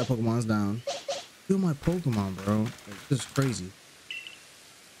ground type Pokemon's down. Kill my Pokemon, bro. Like, this is crazy.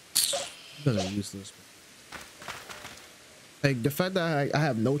 You guys are useless. Like the fact that I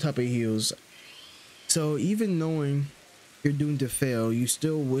have no type of heals. So even knowing you're doomed to fail, you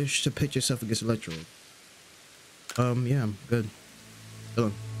still wish to pitch yourself against Electrode. Yeah, I'm good.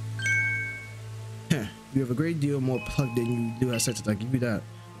 Kill him. You have a great deal more pluck than you do have sense. I give you that.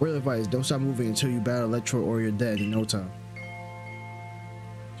 Word of advice: don't stop moving until you battle Electrode or you're dead in no time.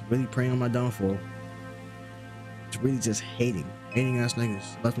 It's really preying on my downfall. It's really just hating ass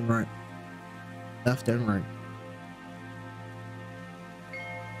niggas, left and right. Left and right.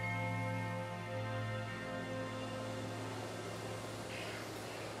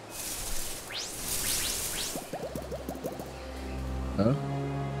 Huh?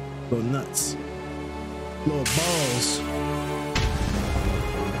 Little nuts. Little balls.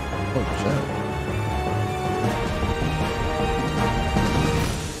 Oh shit.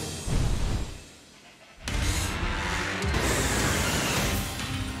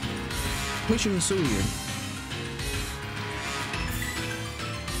 Mission to sue you.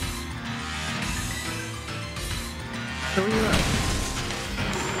 Where are you at?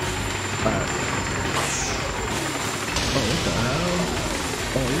 Oh, what the hell?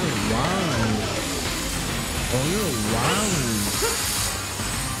 Oh, you're wild. Oh, you're wild.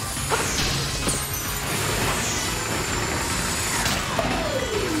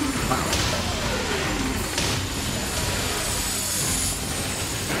 Wow.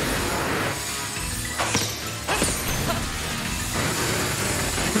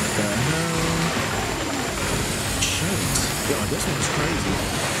 What the hell? Shit. Yo, this one's crazy.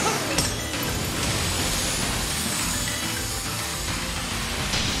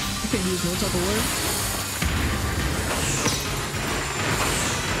 Can't use no type of word.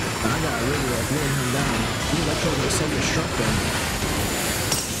 I got really wearing him down. You Electrode will self-destruct them.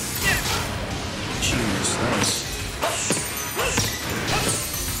 Jeez, that was.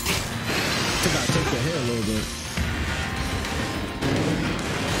 I think I take the hit a little bit.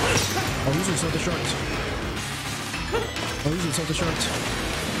 Oh, using self-destruct. Oh, using self-destruct.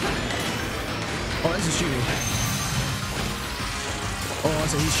 Oh, this is shooting. Oh, I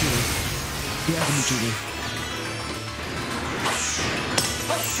said he's shooting. He has to be shooting.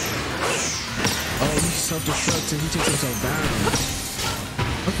 Oh, he self-destructs and he takes himself down.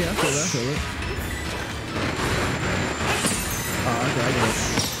 Okay, I feel it, I feel it. Oh, okay, I get it.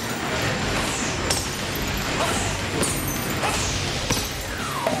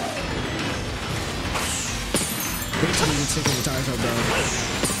 Basically, he's taking the entire self down.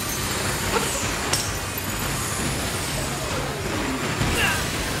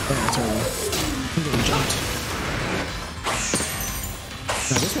 Oh, totally. I'm getting jumped.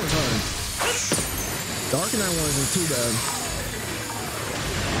 Now this one's hard. The Arcanine one isn't too bad.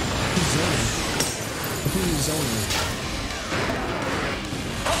 He's zoning. Completely zoning.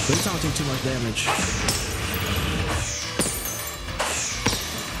 But he's not taking too much damage.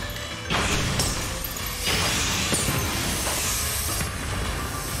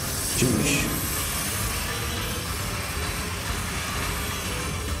 Jewish.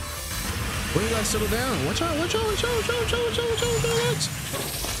 Where you guys settle down? Watch out, watch out, watch out, watch out, watch out, watch out, watch out, watch out.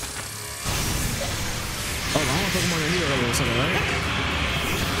 Oh, I want Pokemon in here or something, right?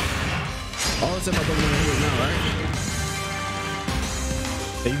 Oh, it's in my Pokemon in here now, right?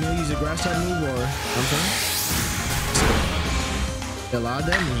 Are you gonna use a grass type move or something? Yeah, a lot of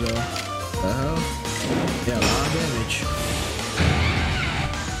damage though. The hell? Yeah, a lot of damage.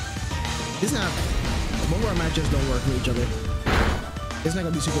 It's not. Both of our matchups don't work with each other. It's not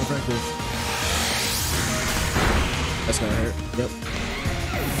gonna be super effective. That's gonna hurt. Yep.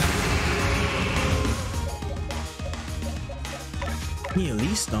 He at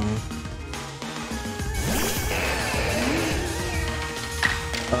least stone.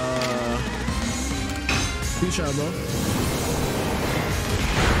 Good shot, bro.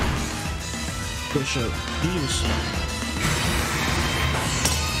 Good shot. Jesus.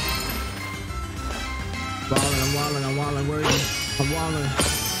 I'm wilding. Where are you? I'm wilding.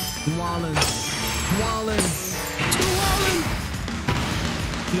 Still wilding.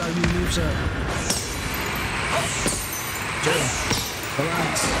 You gotta do move set. Chill.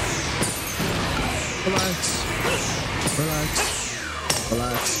 Relax.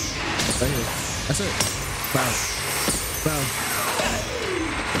 Right here. That's it. Bow.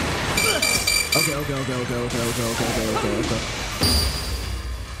 Okay.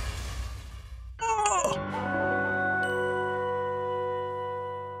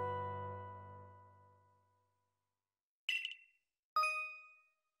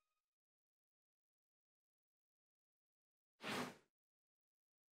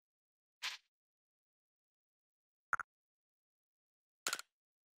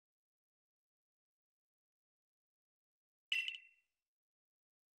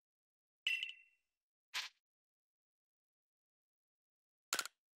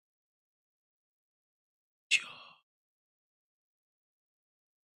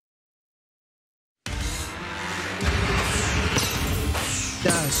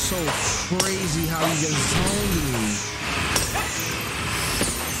 That's so crazy how he just zoned me.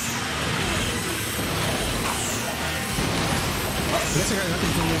 I guess I got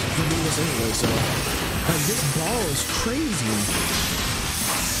nothing from this anyway, so like this ball is crazy.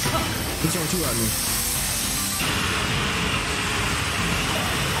 He's on 2 at me.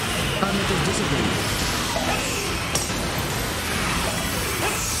 I make this dissipate.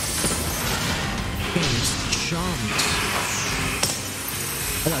 Game's jumped.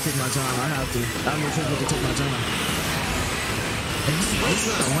 I gotta take my time. I have to. I'm not sure to take my time. And it's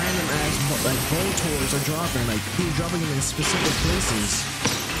not random ass like Voltors are dropping. Like he's dropping them in specific places.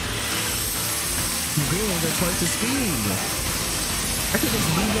 The green ones are twice the speed. I could just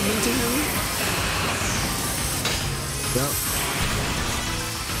leave them into him. Yep.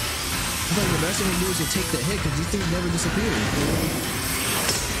 I think the best thing to do is to take the hit because these things never disappear.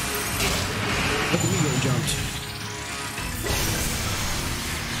 Look at me getting jumped.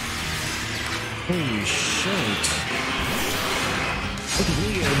 Holy shit. Look at me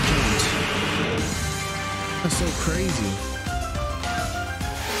getting jumped. That's so crazy.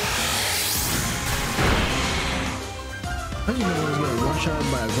 I didn't know I was getting one shot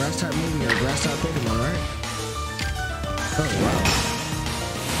by a grass type movie or a grass type Pokemon, right? Oh wow.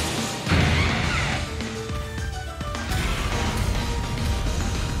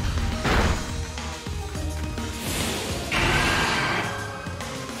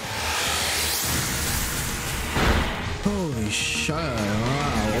 Holy shit.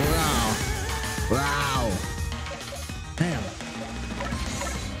 Wow. Damn.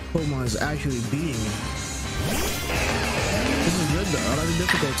 Pokemon is actually beating me. This is good though. I like the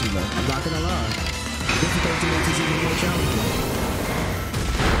difficulty though. I'm not gonna lie. Difficulty makes it even more challenging.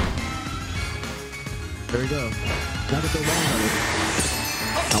 There we go. Now to throw bombs at it.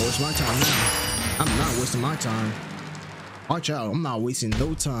 I'll waste my time now. I'm not wasting my time. Watch out. I'm not wasting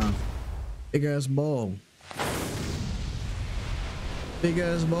no time. Big ass ball. Big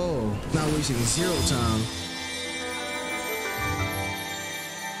ass ball. Not wasting 0 time.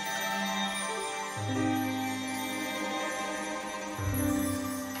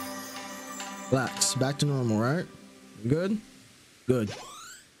 Relax. Back to normal, right? Good? Good.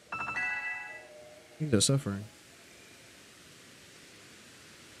 I think they're suffering.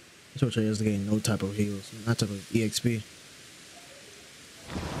 I told you I was getting no type of heals. Not type of EXP.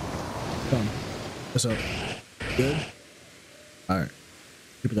 Come. What's up? Good? Alright.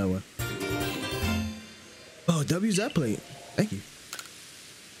 Keep it that way. Oh, W's that plate. Thank you.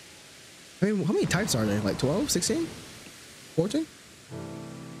 I mean, how many types are there? Like 12? 16? 14?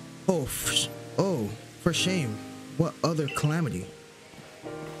 Oh, for shame. What other calamity?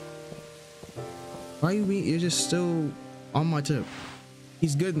 Why you're just still on my tip?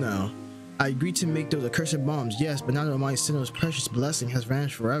 He's good now. I agreed to make those accursed bombs, yes, but now that my sinner's precious blessing has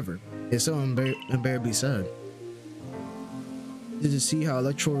vanished forever. It's so unbearably sad. To see how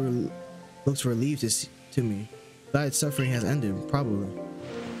Electro looks relieved to me. Glad suffering has ended, probably.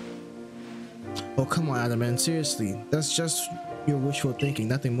 Oh, come on, Adam, man. Seriously, that's just your wishful thinking,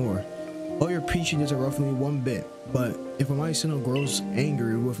 nothing more. All your preaching isn't roughly one bit, but if my sinner grows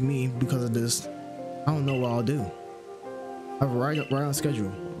angry with me because of this, I don't know what I'll do. I'm right on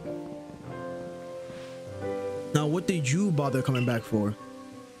schedule. Now, what did you bother coming back for?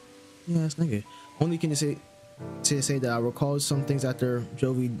 Yeah, that's nigga. Only can you say that I recall some things after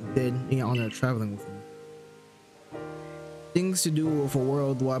Jovie did in honor of traveling with me. Things to do with a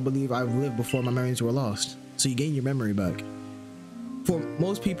world where I believe I've lived before my memories were lost. So you gain your memory back. For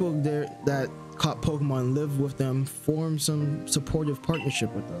most people there that caught Pokemon, live with them, form some supportive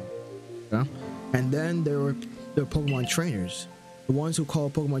partnership with them. Yeah? And then there were the Pokemon trainers. The ones who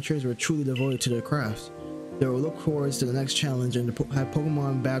called Pokemon trainers were truly devoted to their craft. They would look forward to the next challenge and have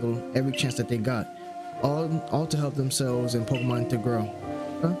Pokemon battle every chance that they got. All to help themselves and Pokemon to grow.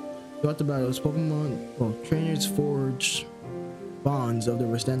 Okay? Throughout the battles, trainers forge bonds of their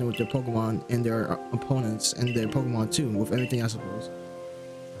understanding with their Pokemon and their opponents and their Pokemon too, with everything I suppose.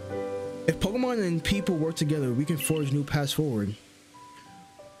 If Pokemon and people work together, we can forge new paths forward.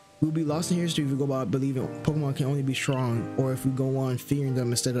 We'll be lost in history if we go about believing Pokemon can only be strong, or if we go on fearing them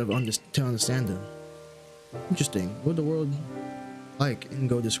instead of to understand them. Interesting. What the world like and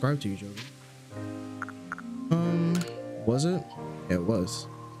go describe to you, Jovi? Was it? Yeah, it was.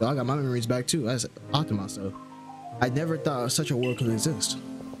 So I got my memories back too. That's optimized myself. I never thought such a world could exist.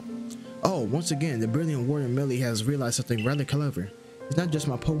 Oh, once again, the brilliant Warden Millie has realized something rather clever. It's not just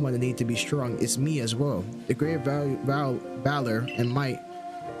my Pokemon that need to be strong, it's me as well. The greater valor and might,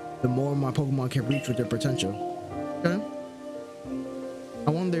 the more my Pokemon can reach with their potential. Okay? I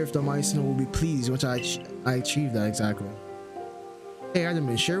wonder if the Mycena will be pleased once I achieve that exactly. Hey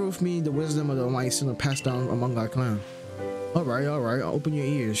Adamant, share with me the wisdom of the Mycena passed down among our clan. Alright, open your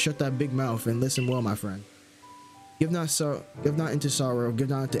ears, shut that big mouth and listen well, my friend. Give not into sorrow, give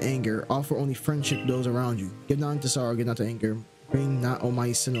not into anger, offer only friendship to those around you. Give not into sorrow, give not to anger, bring not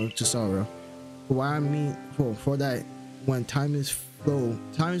Almighty Sinnoh to sorrow. For what I mean, for that, when time's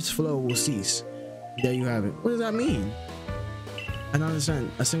flow will cease. There you have it. What does that mean? I don't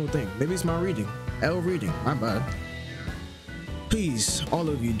understand a single thing. Maybe it's my reading. L reading, my bad. Please, all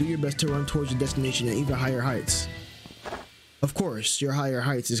of you, do your best to run towards your destination and even higher heights. Of course, your higher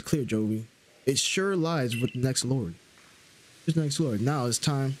heights is clear, Jovi. It sure lies with the next lord. Who's the next lord? Now it's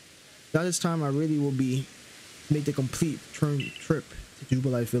time. Now it's time I really will make the complete trip to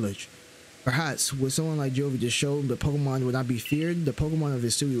Jubilife Village. Perhaps with someone like Jovi to show the Pokemon would not be feared, the Pokemon of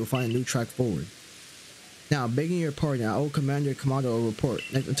his studio will find a new track forward. Now, begging your pardon, I owe Commander Kamado a report.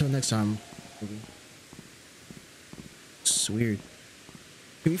 Until next time. It's weird.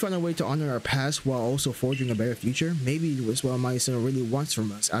 Can we find a way to honor our past while also forging a better future? Maybe it's what Mycena really wants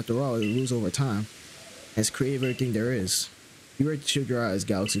from us. After all, it rules over time. And it's created everything there is. Be ready to shield your eyes,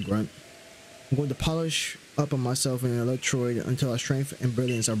 Galaxy Grunt. I'm going to polish up on myself in an Electroid until our strength and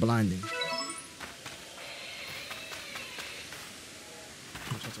brilliance are blinding.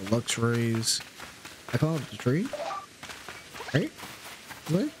 Lux rays. I call up the tree? Right?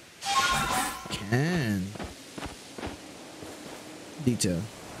 What? Can. Detail.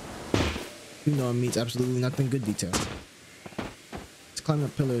 Even though it means absolutely nothing, good detail. Let's climb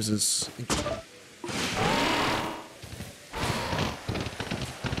up pillars is interesting.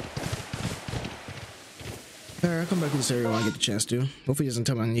 Alright, I'll come back to this area when I get the chance to. Hopefully it doesn't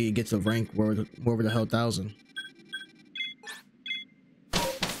tell me I need to get to the rank wherever the hell 1000.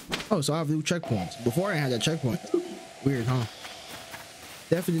 Oh, so I have new checkpoints. Before I had that checkpoint. Weird, huh?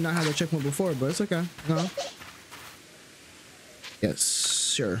 Definitely did not have that checkpoint before, but it's okay. No.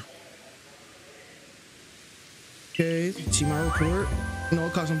 Yes, sure. Okay, see my report. You know,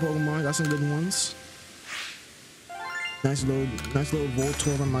 caught some Pokemon, got some good ones. Nice little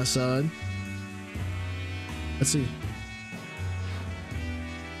Voltorb on my side. Let's see.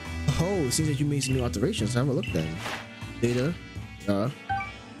 Oh, it seems like you made some new alterations. Have a look then. Data.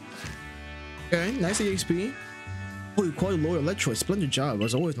 Okay, nice EXP. Oh, you called Lord Electroid. Splendid job,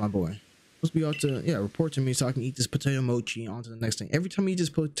 as always, my boy. Supposed to be out to, yeah, report to me so I can eat this potato mochi on to the next thing. Every time I eat this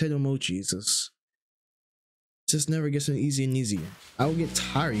potato mochi, it just never gets any easier and easier. I will get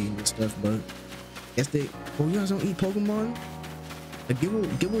tired eating this stuff, but guess you guys don't eat Pokemon? The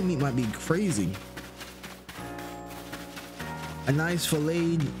Gibble meat might be crazy. A nice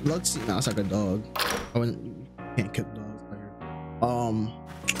filleted Luxie. No, it's like a dog. You can't cook dogs out here.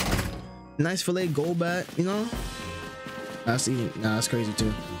 Nice filleted Golbat, you know? That's eating. Nah, that's crazy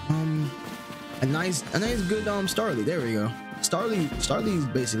too. A nice good Starly. There we go. Starly is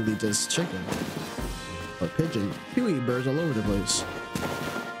basically just chicken or pigeon. You eat birds all over the place.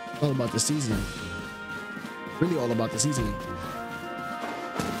 All about the seasoning. Really all about the seasoning.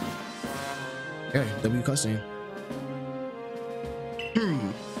 Okay, W cussing.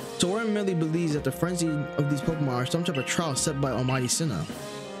 So Warren Millie believes that the frenzy of these Pokemon are some type of trial set by Almighty Sinnoh.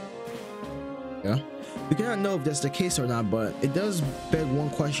 Yeah. We cannot know if that's the case or not, but it does beg one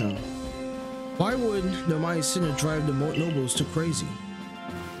question. Why would the Almighty Sinnoh drive the nobles too crazy?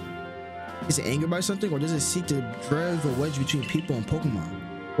 Is it angered by something, or does it seek to drive a wedge between people and Pokemon?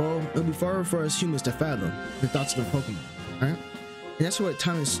 Well, it'll be far for us humans to fathom the thoughts of the Pokemon. Alright? And that's what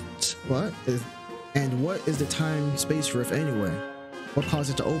time is. What is. And what is the time space rift anyway? What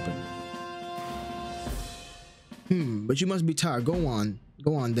caused it to open? But you must be tired. Go on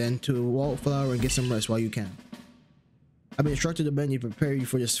then to Wallflower and get some rest while you can. I've been instructed to bend you, prepare you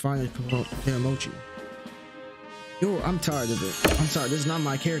for this final potato mochi. Yo, I'm tired of it. I'm sorry, this is not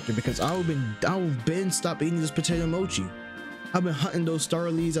my character because I've been stop eating this potato mochi. I've been hunting those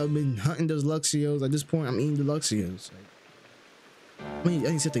Starlies. I've been hunting those Luxios. At this point, I'm eating the Luxios. I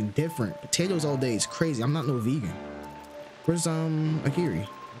need something different. Potatoes all day is crazy. I'm not no vegan. Where's Akiri?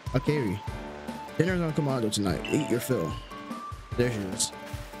 Dinner's on Kamado tonight. Eat your fill. There she is.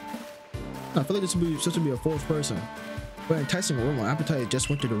 I feel like this would be supposed to be a fourth person. But enticing aroma, appetite just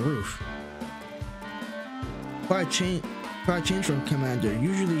went to the roof. Quite a change from Commander,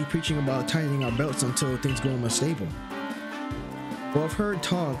 usually preaching about tightening our belts until things go more stable. Well, I've heard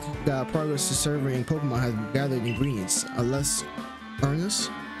talk that progress to serving Pokemon has gathered ingredients, a less onerous,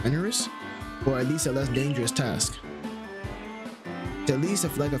 or at least a less dangerous task. It's at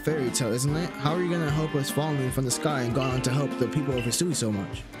least like a fairy tale, isn't it? How are you gonna help us falling from the sky and gone on to help the people of Hisui so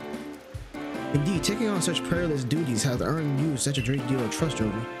much? Indeed, taking on such perilous duties has earned you such a great deal of trust,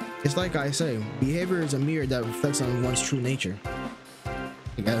 Jovie. It's like I say, behavior is a mirror that reflects on one's true nature.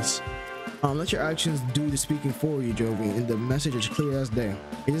 I guess. Let your actions do the speaking for you, Jovie, and the message is clear as day.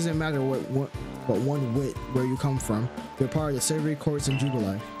 It doesn't matter what one whit where you come from. You're part of the Savory Courts and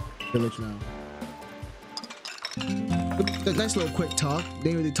Jubilee Village now. A nice little quick talk. They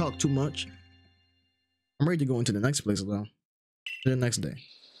didn't really talk too much. I'm ready to go into the next place though. The next day.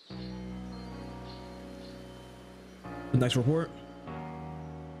 The next report.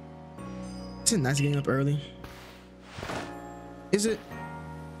 Is it nice getting up early? Is it?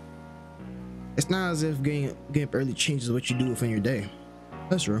 It's not as if getting up early changes what you do within your day.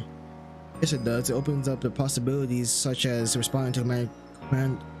 That's true. Yes, it does. It opens up the possibilities such as responding to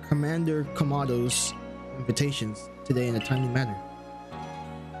Commander Kamado's invitations today in a timely manner.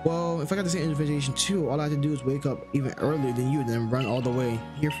 Well, if I got the same invitation too, all I have to do is wake up even earlier than you, then run all the way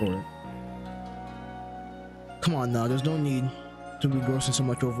here for it. Come on now, there's no need to be grossing so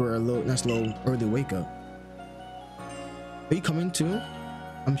much over a nice little early wake up. Are you coming too?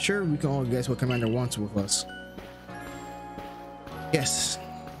 I'm sure we can all guess what Commander wants with us. Yes,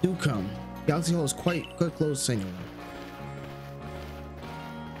 do come. Galaxy Hall is quite close anyway.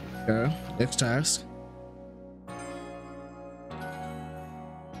 Okay, next task.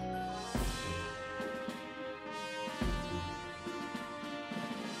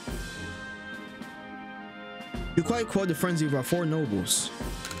 You quite quelled the frenzy of our 4 nobles.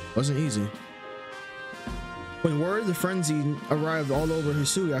 Wasn't easy. When word of the frenzy arrived all over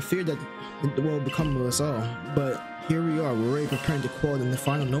Hisui, I feared that it will become of us all. But here we are, we're already preparing to quell the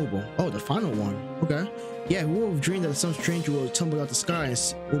final noble. Oh, the final one. Okay. Yeah, who would have dreamed that some stranger will tumble out the sky and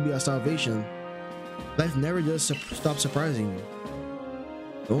will be our salvation? Life never does stop surprising you.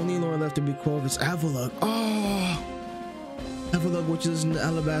 The only lord left to be quelled is Avalugg. Oh! Avalugg, which is in the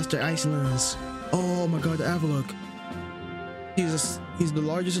Alabaster Islands. Oh my god, the Avalugg. He's the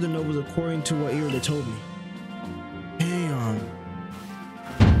largest of the nobles according to what era they told me. Damn.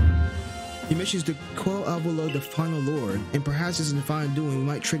 Your mission is to quell Avalugg, the final lord, and perhaps this is the final doing we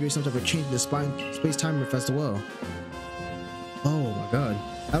might trigger some type of change in the space-time rift as well. Oh my god.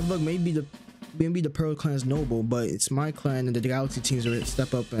 Avalugg may be the Pearl Clan's noble, but it's my clan and the Galaxy teams to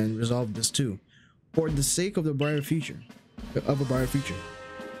step up and resolve this too. For the sake of the brighter future.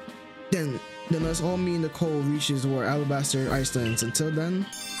 Then let's all meet in the cold reaches or Alabaster Islands. Until then,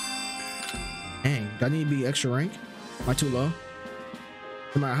 dang, do I need to be extra rank? Am I too low?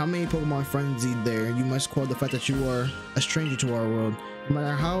 No matter how many Pokemon frenzied there, you must quell the fact that you are a stranger to our world.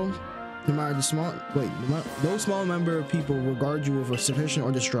 No small number of people regard you with a suspicion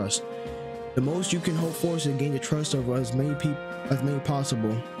or distrust. The most you can hope for is to gain the trust of as many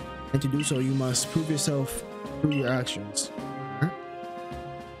possible, and to do so, you must prove yourself through your actions.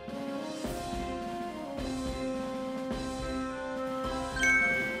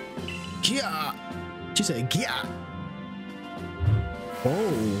 Yeah, she said, yeah. Oh,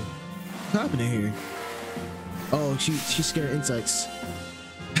 what's happening here? Oh, she's scared of insects.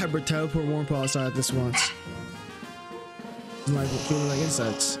 Have her teleport Warmpaw outside this once. It's like feeling like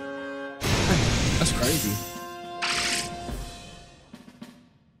insects. That's crazy.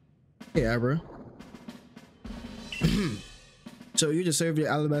 Hey, Abra. So you just served the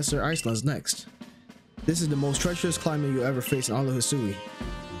Alabaster Islands next. This is the most treacherous climate you ever face in all of Hisui.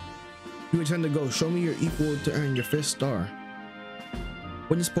 You intend to go. Show me your equal to earn your 5th star.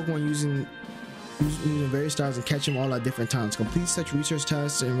 Witness Pokemon using various styles and catch them all at different times. Complete such research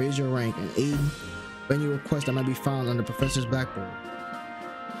tasks and raise your rank and aid Any request that might be found on the professor's blackboard.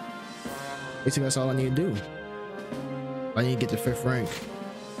 Basically, that's all I need to do. I need to get to 5th rank.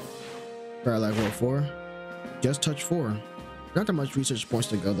 Parallax roll 4. Just touch 4. Not that much research points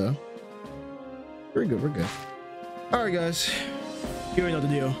to go though. We're good, we're good. Alright guys. You already know the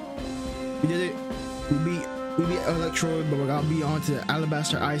deal. We did it. We beat Electrode, but we're gonna be on to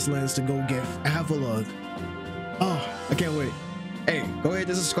Alabaster Icelands to go get Avalug. Oh, I can't wait. Hey, go ahead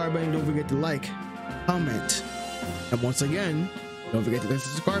to the subscribe button. Don't forget to like, comment, and once again, don't forget to hit the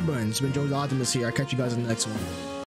subscribe button. It's been JovietheOptimist here. I'll catch you guys in the next one.